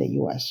 like in the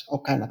US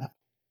or Canada.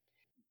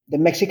 The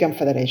Mexican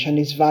Federation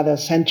is rather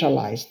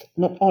centralized,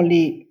 not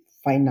only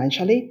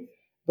financially,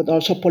 but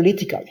also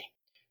politically.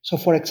 So,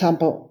 for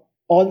example,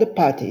 all the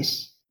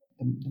parties,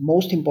 the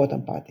most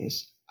important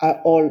parties,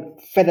 are all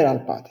federal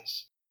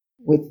parties,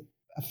 with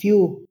a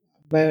few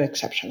rare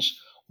exceptions.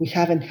 We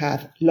haven't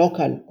had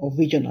local or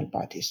regional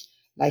parties,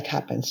 like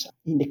happens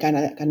in the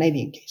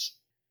Canadian case.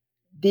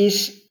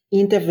 This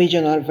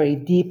interregional, very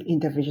deep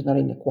interregional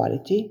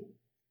inequality,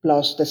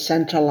 plus the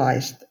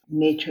centralized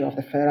nature of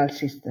the federal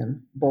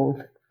system,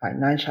 both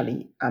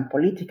financially and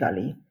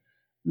politically,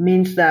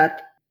 means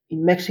that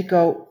in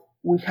Mexico,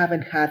 we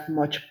haven't had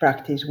much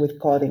practice with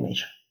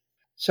coordination.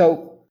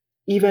 So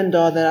even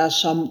though there are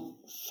some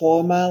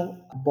formal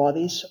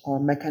bodies or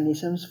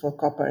mechanisms for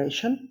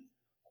cooperation,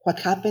 what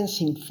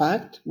happens in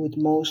fact with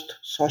most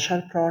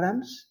social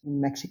programs in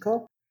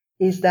Mexico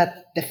is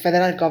that the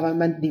federal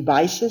government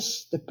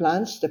devises the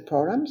plans, the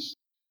programs,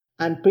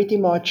 and pretty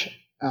much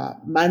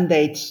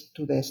mandates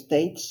to the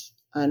states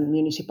and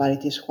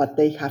municipalities what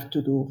they have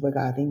to do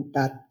regarding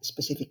that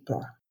specific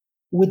program,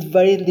 with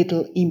very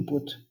little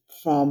input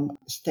from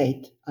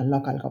state and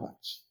local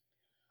governments.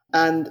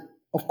 And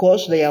of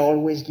course, they are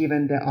always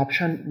given the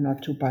option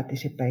not to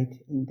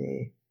participate in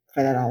the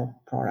federal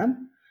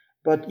program,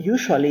 but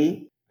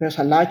usually there's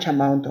a large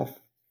amount of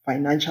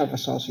financial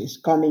resources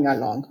coming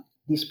along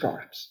these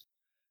programs.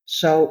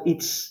 So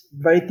it's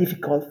very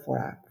difficult for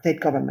a state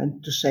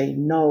government to say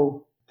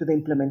no to the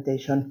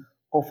implementation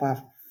of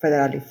a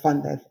federally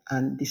funded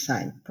and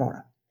designed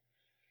program.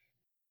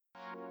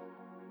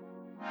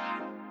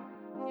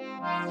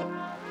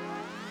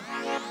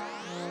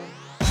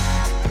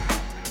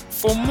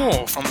 For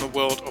more from the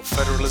world of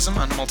federalism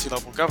and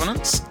multi-level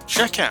governance,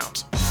 check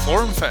out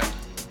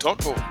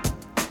forumfed.org.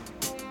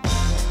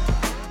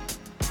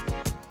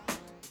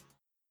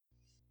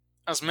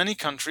 As many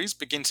countries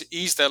begin to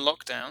ease their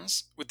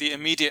lockdowns, with the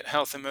immediate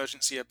health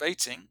emergency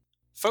abating,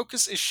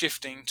 focus is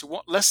shifting to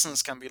what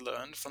lessons can be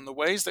learned from the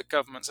ways that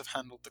governments have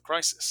handled the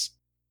crisis.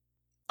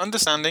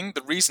 Understanding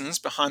the reasons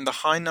behind the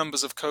high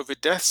numbers of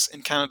COVID deaths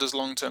in Canada's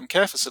long-term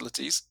care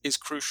facilities is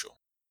crucial.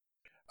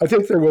 I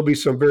think there will be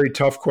some very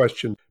tough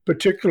questions,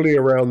 particularly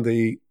around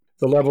the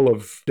level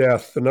of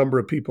death. The number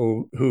of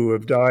people who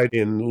have died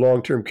in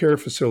long-term care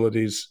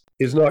facilities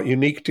is not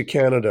unique to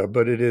Canada,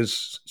 but it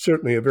is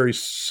certainly a very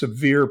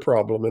severe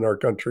problem in our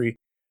country,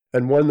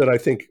 and one that I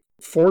think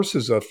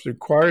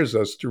requires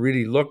us to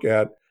really look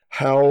at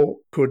how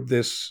could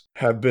this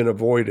have been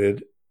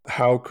avoided?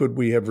 How could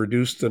we have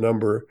reduced the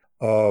number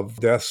of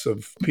deaths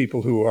of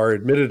people who are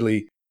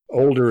admittedly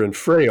older and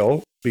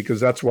frail, because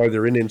that's why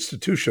they're in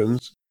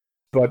institutions,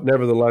 but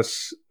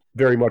nevertheless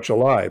very much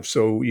alive.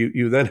 So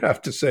you then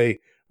have to say,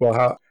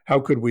 well, how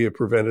could we have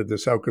prevented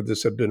this? How could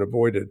this have been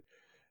avoided?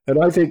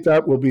 And I think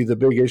that will be the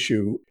big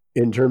issue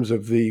in terms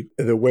of the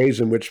ways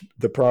in which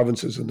the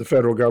provinces and the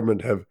federal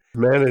government have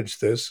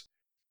managed this.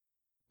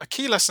 A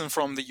key lesson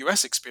from the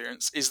US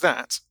experience is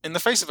that, in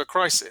the face of a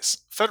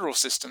crisis, federal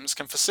systems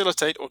can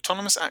facilitate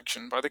autonomous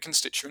action by the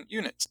constituent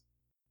units.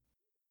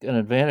 An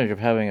advantage of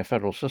having a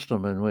federal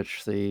system in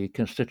which the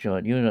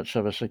constituent units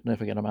have a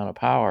significant amount of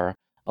power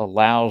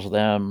allows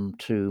them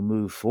to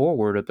move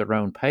forward at their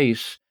own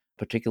pace,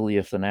 particularly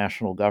if the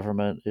national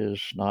government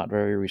is not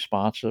very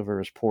responsive or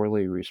is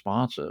poorly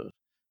responsive.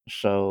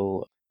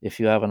 So if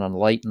you have an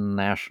enlightened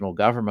national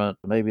government,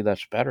 maybe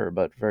that's better,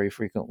 but very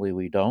frequently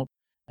we don't.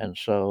 And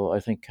so I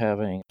think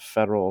having a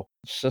federal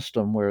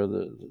system where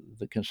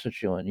the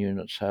constituent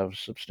units have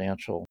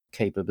substantial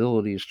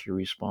capabilities to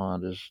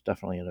respond is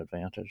definitely an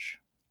advantage.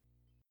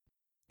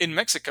 In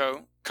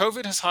Mexico,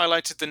 COVID has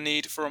highlighted the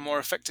need for a more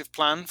effective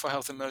plan for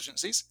health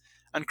emergencies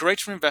and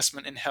greater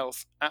investment in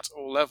health at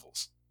all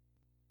levels.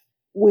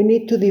 We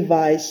need to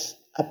devise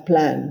a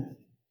plan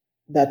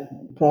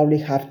that probably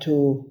have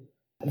to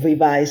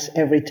revise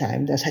every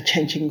time there's a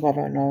change in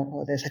governor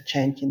or there's a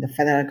change in the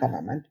federal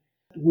government.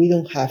 We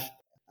don't have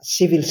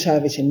civil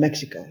service in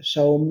Mexico,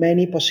 so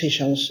many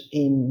positions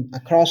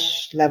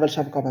across levels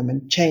of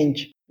government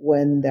change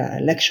when there are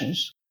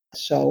elections.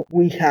 So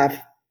we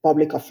have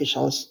public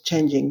officials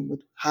changing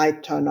with high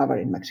turnover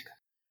in Mexico.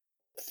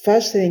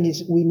 First thing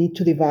is we need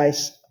to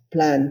devise a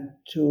plan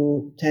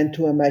to tend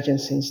to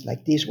emergencies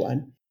like this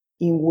one,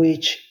 in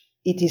which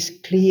it is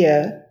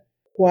clear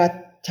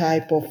what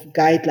type of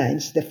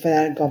guidelines the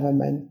federal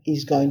government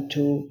is going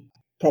to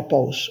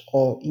propose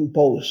or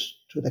impose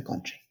to the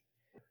country,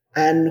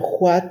 and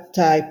what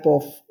type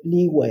of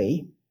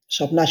leeway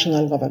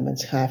subnational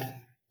governments have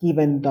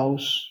given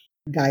those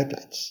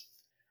guidelines.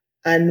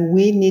 And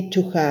we need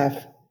to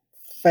have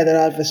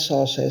federal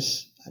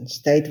resources and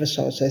state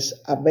resources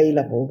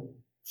available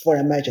for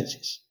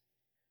emergencies.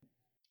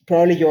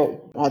 Probably your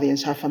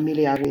audience are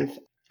familiar with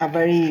a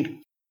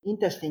very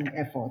interesting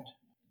effort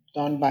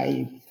done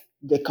by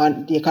the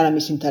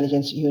Economist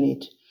Intelligence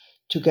Unit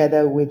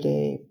together with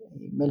the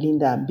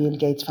Melinda and Bill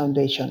Gates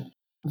Foundation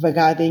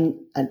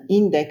regarding an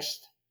index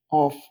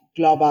of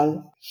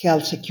global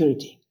health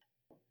security.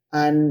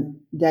 And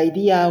the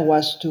idea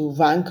was to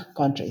rank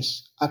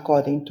countries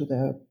according to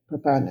their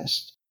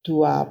preparedness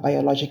to a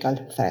biological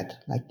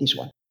threat like this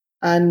one.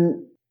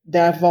 And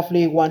there are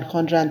roughly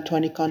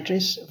 120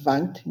 countries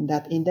ranked in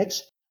that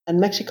index, and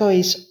Mexico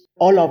is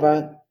all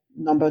over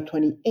number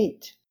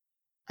 28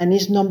 and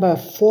is number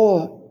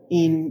 4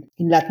 in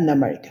Latin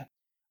America,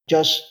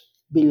 just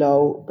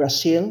below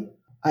Brazil,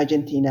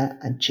 Argentina,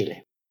 and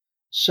Chile.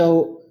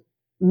 So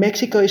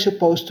Mexico is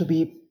supposed to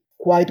be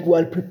quite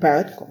well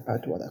prepared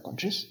compared to other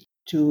countries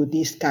to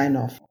this kind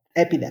of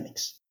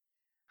epidemics.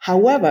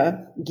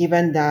 However,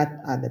 given that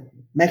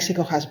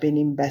Mexico has been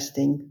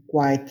investing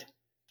quite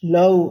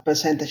low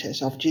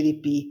percentages of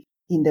GDP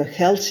in the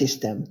health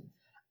system,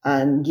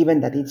 and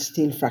given that it's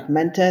still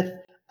fragmented,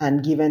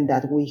 and given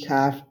that we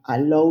have a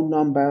low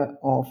number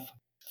of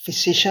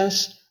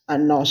physicians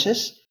and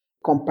nurses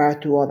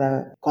compared to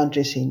other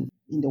countries in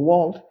the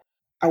world,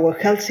 our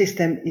health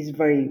system is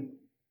very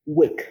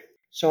weak.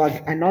 So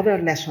another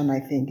lesson, I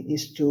think,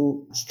 is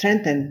to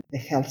strengthen the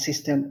health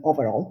system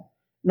overall,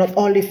 not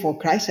only for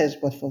crisis,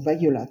 but for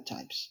regular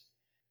times.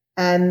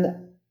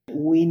 And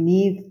we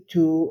need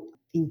to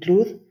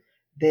include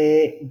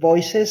the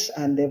voices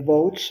and the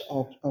votes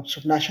of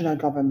subnational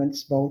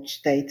governments, both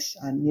states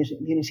and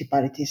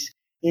municipalities,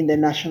 in the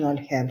National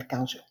Health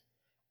Council.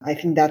 I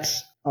think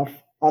that's of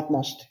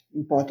utmost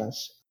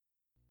importance.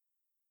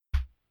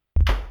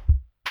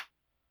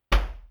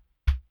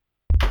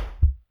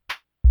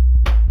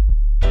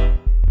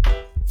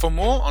 For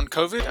more on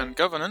COVID and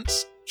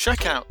governance,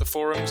 check out the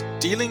forum's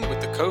Dealing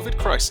with the COVID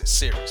Crisis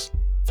series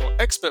for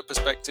expert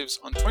perspectives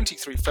on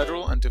 23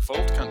 federal and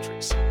devolved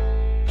countries.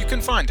 You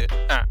can find it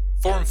at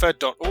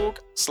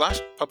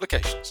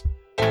forumfed.org/publications.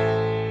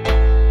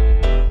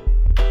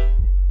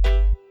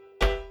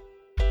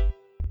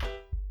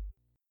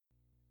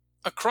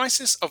 A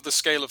crisis of the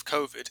scale of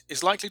COVID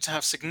is likely to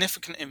have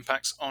significant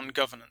impacts on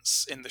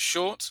governance in the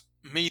short,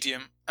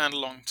 medium, and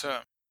long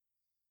term.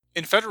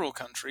 In federal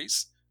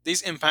countries,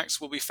 these impacts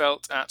will be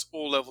felt at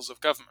all levels of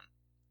government.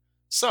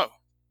 So,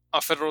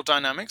 are federal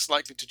dynamics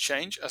likely to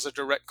change as a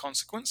direct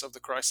consequence of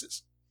the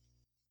crisis?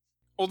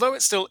 Although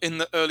it's still in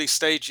the early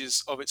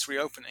stages of its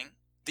reopening,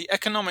 the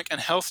economic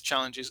and health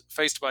challenges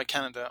faced by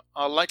Canada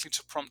are likely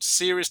to prompt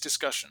serious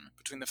discussion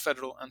between the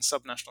federal and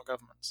subnational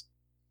governments.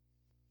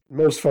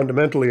 Most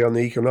fundamentally on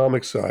the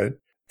economic side,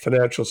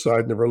 financial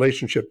side, and the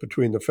relationship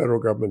between the federal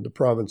government and the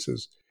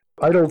provinces,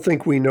 I don't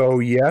think we know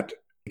yet,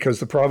 because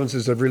the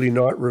provinces have really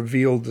not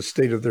revealed the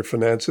state of their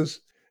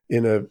finances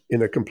in a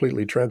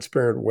completely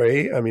transparent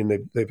way. I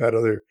mean, they've had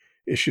other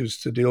issues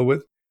to deal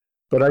with.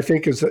 But I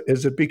think as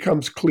it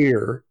becomes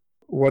clear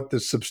what the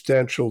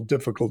substantial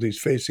difficulties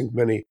facing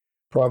many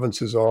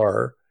provinces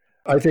are,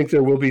 I think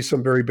there will be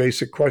some very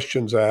basic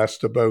questions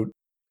asked about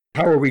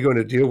how are we going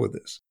to deal with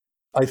this?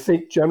 I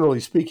think, generally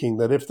speaking,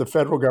 that if the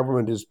federal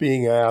government is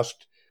being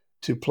asked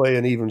to play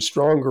an even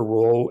stronger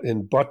role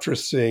in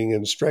buttressing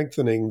and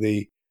strengthening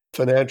the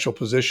financial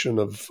position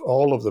of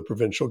all of the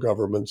provincial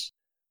governments,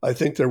 I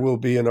think there will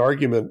be an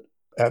argument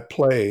at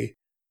play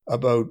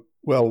about,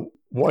 well,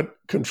 what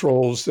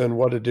controls and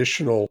what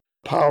additional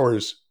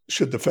powers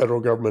should the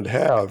federal government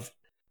have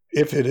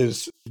if it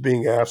is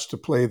being asked to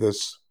play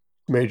this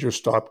major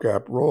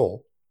stopgap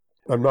role.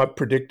 I'm not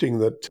predicting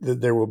that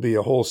there will be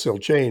a wholesale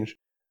change.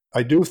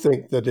 I do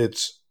think that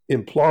it's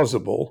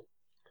implausible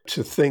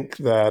to think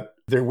that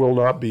there will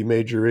not be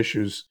major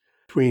issues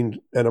between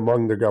and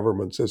among the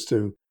governments as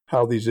to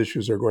how these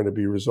issues are going to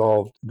be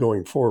resolved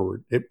going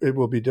forward. It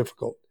will be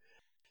difficult.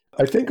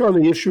 I think on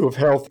the issue of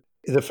health,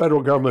 the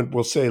federal government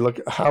will say,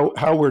 look,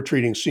 how we're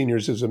treating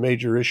seniors is a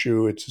major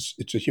issue.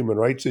 It's a human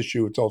rights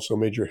issue. It's also a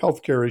major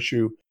healthcare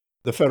issue.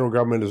 The federal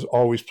government has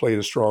always played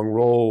a strong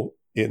role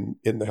in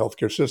the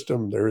healthcare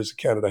system. There is a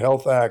Canada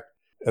Health Act,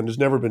 and has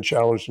never been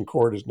challenged in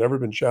court, has never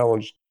been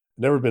challenged,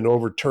 never been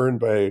overturned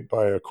by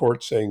a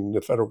court saying the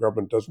federal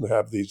government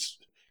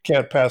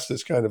can't pass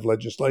this kind of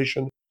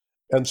legislation.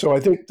 And so I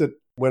think that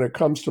when it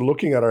comes to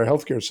looking at our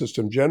healthcare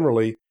system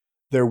generally,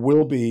 there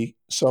will be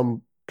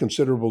some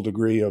considerable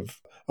degree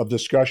of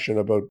discussion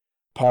about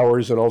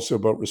powers and also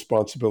about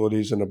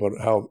responsibilities and about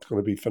how it's going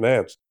to be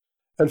financed.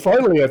 And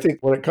finally, I think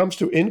when it comes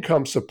to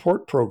income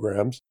support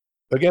programs,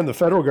 again, the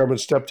federal government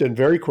stepped in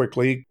very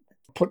quickly,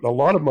 putting a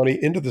lot of money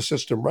into the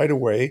system right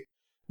away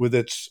with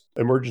its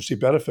emergency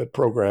benefit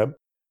program.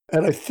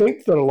 And I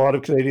think that a lot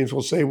of Canadians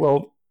will say,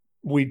 well,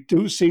 we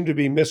do seem to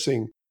be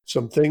missing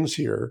some things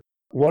here.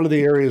 One of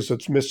the areas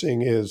that's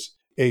missing is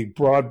a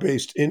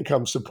broad-based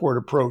income support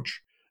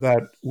approach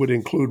that would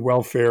include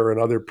welfare and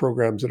other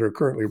programs that are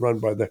currently run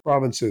by the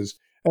provinces,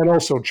 and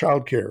also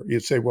childcare.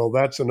 You'd say, well,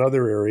 that's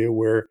another area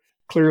where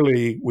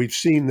clearly we've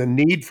seen the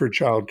need for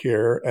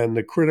childcare and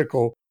the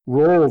critical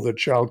role that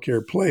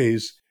childcare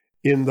plays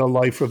in the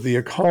life of the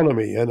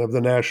economy and of the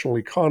national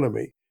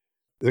economy.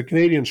 The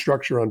Canadian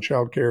structure on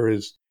childcare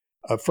is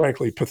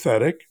frankly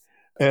pathetic.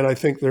 And I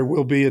think there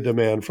will be a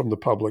demand from the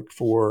public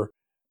for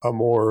a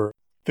more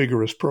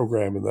vigorous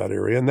program in that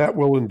area. And that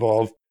will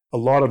involve a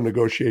lot of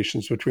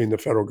negotiations between the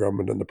federal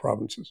government and the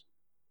provinces.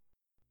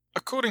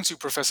 According to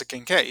Professor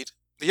Kincaid,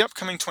 the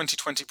upcoming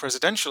 2020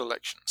 presidential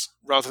elections,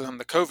 rather than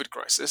the COVID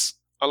crisis,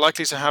 are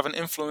likely to have an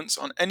influence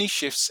on any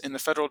shifts in the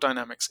federal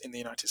dynamics in the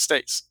United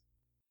States.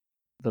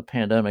 The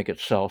pandemic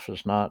itself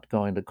is not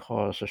going to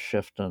cause a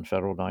shift in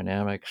federal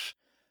dynamics.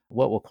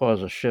 What will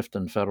cause a shift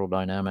in federal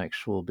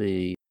dynamics will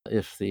be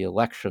if the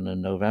election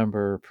in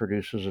November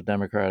produces a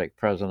Democratic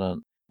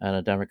president and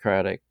a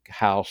Democratic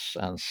House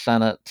and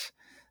Senate,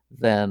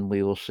 then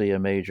we will see a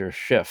major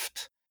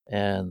shift.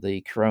 And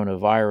the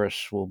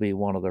coronavirus will be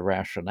one of the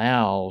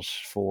rationales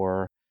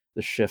for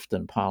the shift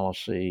in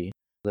policy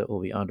that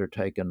will be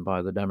undertaken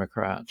by the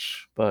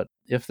Democrats. But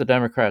if the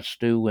Democrats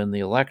do win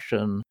the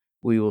election,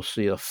 we will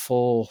see a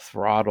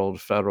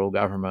full-throttled federal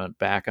government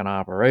back in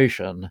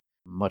operation,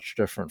 much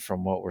different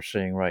from what we're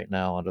seeing right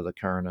now under the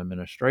current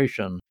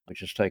administration, which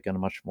has taken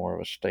much more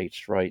of a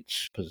states'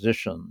 rights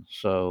position.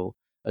 So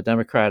a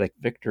Democratic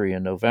victory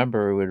in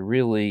November would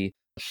really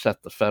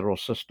set the federal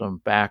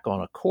system back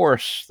on a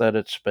course that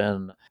it's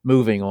been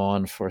moving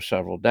on for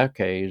several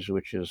decades,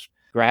 which is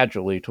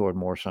gradually toward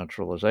more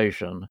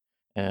centralization.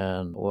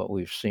 And what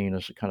we've seen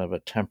is a kind of a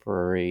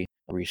temporary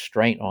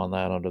restraint on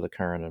that under the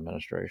current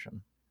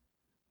administration.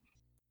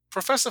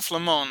 Professor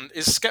Flamond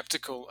is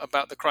skeptical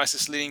about the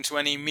crisis leading to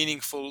any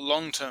meaningful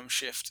long-term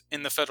shift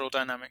in the federal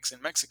dynamics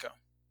in Mexico.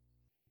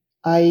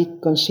 I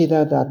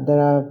consider that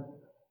there are,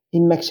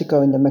 in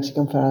Mexico, in the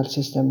Mexican federal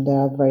system, there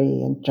are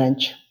very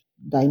entrenched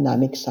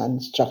dynamics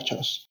and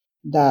structures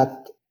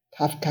that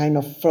have kind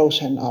of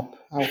frozen up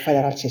our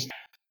federal system.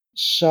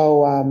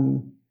 So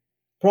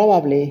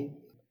probably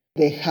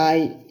the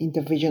high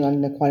interregional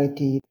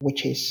inequality,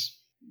 which is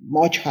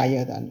much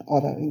higher than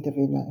other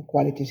interregional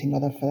inequalities in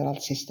other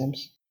federal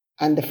systems,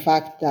 and the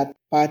fact that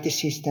party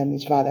system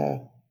is rather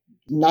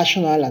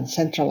national and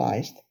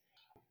centralized,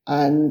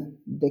 and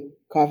the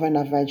current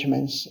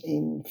arrangements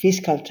in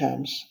fiscal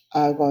terms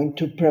are going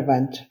to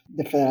prevent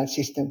the federal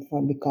system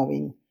from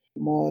becoming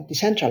more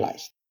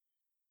decentralized.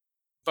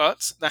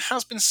 But there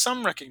has been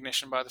some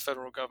recognition by the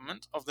federal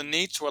government of the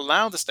need to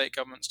allow the state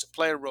governments to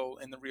play a role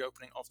in the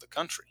reopening of the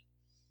country.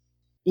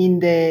 In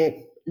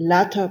the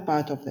latter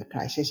part of the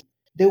crisis,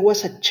 there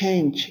was a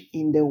change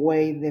in the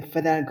way the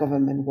federal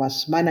government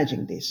was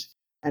managing this.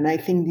 And I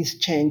think this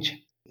change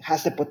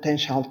has the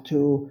potential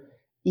to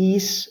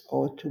ease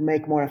or to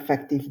make more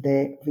effective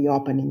the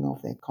reopening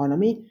of the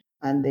economy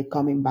and the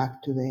coming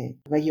back to the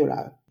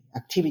regular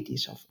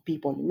activities of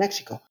people in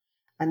Mexico.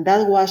 And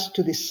that was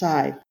to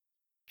decide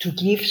to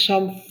give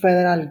some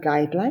federal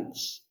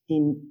guidelines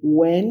in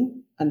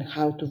when and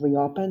how to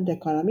reopen the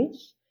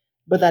economies,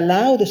 but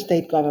allow the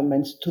state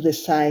governments to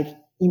decide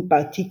in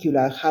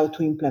particular how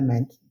to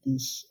implement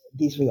these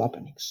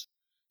reopenings.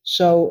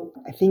 So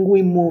I think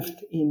we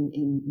moved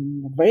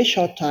in a very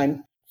short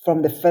time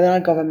from the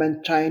federal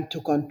government trying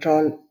to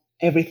control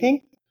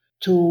everything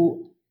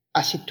to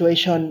a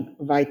situation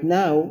right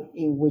now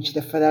in which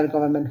the federal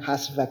government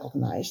has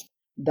recognized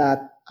that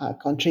our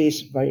country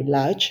is very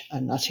large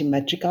and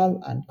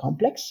asymmetrical and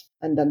complex,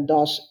 and that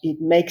thus it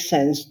makes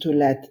sense to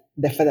let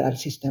the federal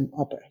system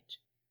operate.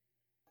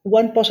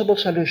 One possible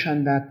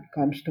solution that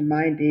comes to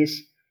mind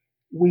is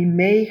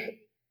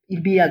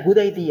it be a good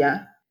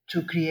idea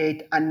to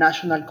create a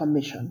national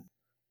commission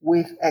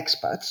with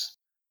experts,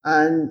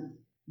 and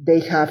they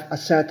have a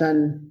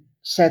certain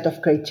set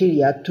of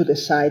criteria to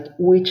decide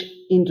which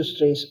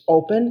industries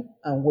open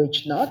and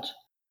which not,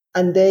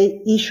 and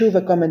they issue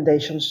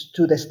recommendations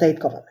to the state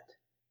government.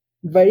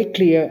 Very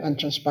clear and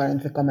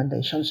transparent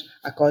recommendations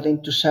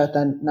according to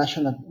certain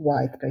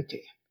national-wide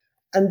criteria.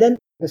 And then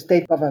the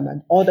state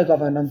government or the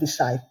government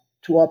decide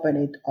to open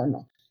it or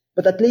not.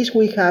 But at least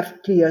we have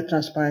clear,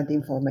 transparent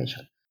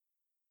information.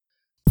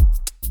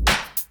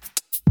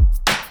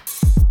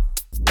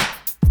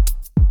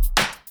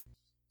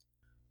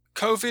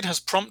 COVID has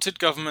prompted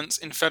governments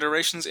in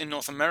federations in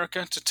North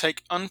America to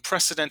take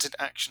unprecedented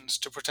actions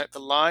to protect the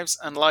lives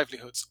and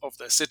livelihoods of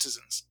their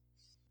citizens.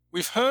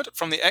 We've heard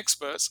from the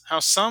experts how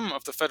some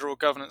of the federal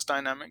governance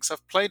dynamics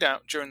have played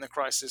out during the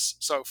crisis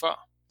so far.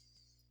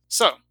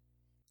 So,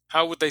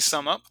 how would they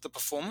sum up the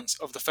performance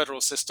of the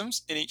federal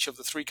systems in each of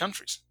the three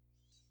countries?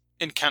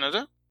 In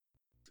Canada?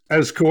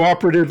 As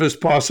cooperative as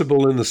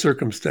possible in the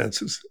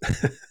circumstances.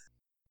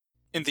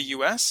 In the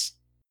US?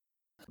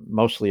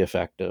 Mostly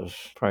effective,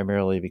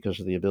 primarily because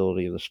of the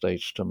ability of the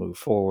states to move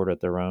forward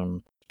at their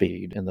own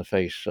speed in the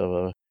face of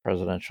a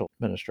presidential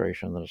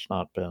administration that has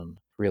not been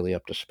really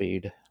up to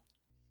speed.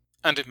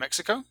 And in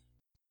Mexico?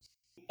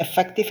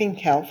 Effective in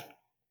health,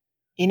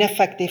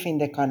 ineffective in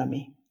the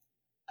economy,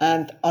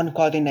 and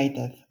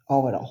uncoordinated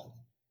overall.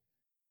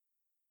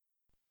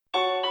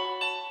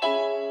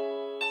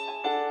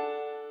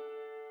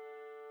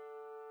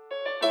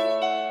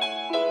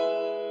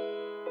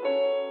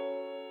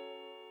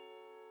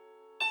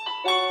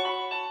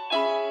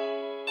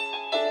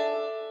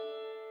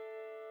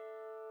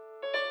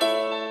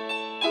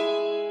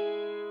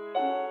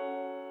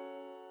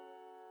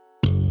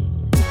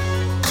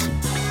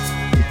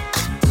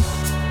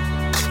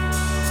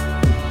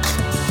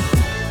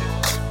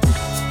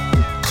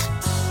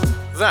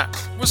 That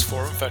was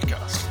Forum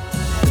Fedcast.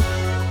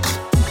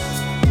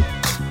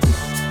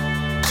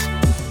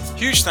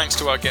 Huge thanks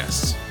to our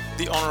guests,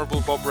 the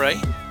Honourable Bob Rae,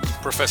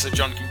 Professor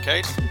John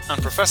Kincaid,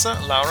 and Professor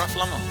Laura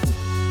Flamand.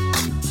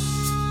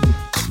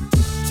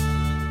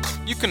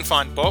 You can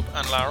find Bob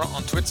and Laura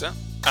on Twitter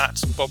at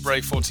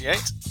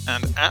BobRae48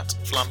 and at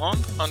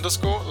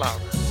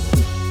Flamand_Laura.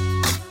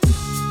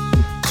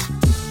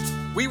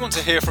 We want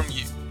to hear from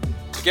you.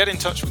 To get in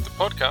touch with the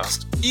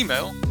podcast,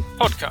 email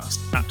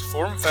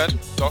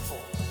podcast@forumfed.org.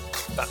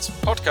 That's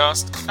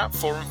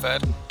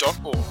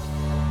podcast@forumfed.org.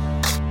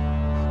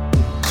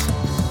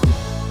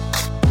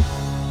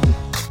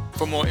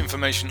 For more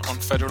information on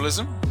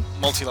federalism,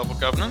 multi-level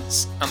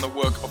governance, and the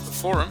work of the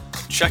Forum,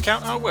 check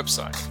out our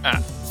website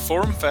at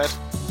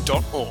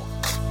forumfed.org.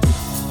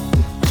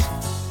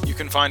 You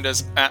can find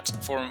us at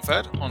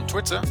ForumFed on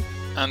Twitter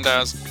and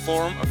as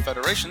Forum of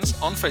Federations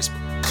on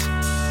Facebook.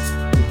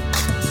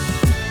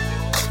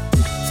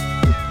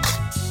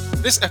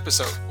 This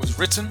episode was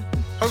written,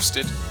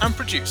 hosted, and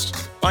produced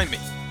by me,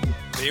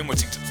 Liam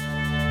Whittington.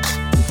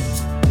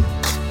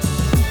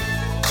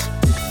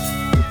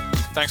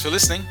 Thanks for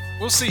listening.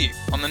 We'll see you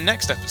on the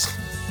next episode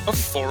of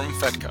Forum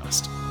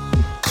Fedcast.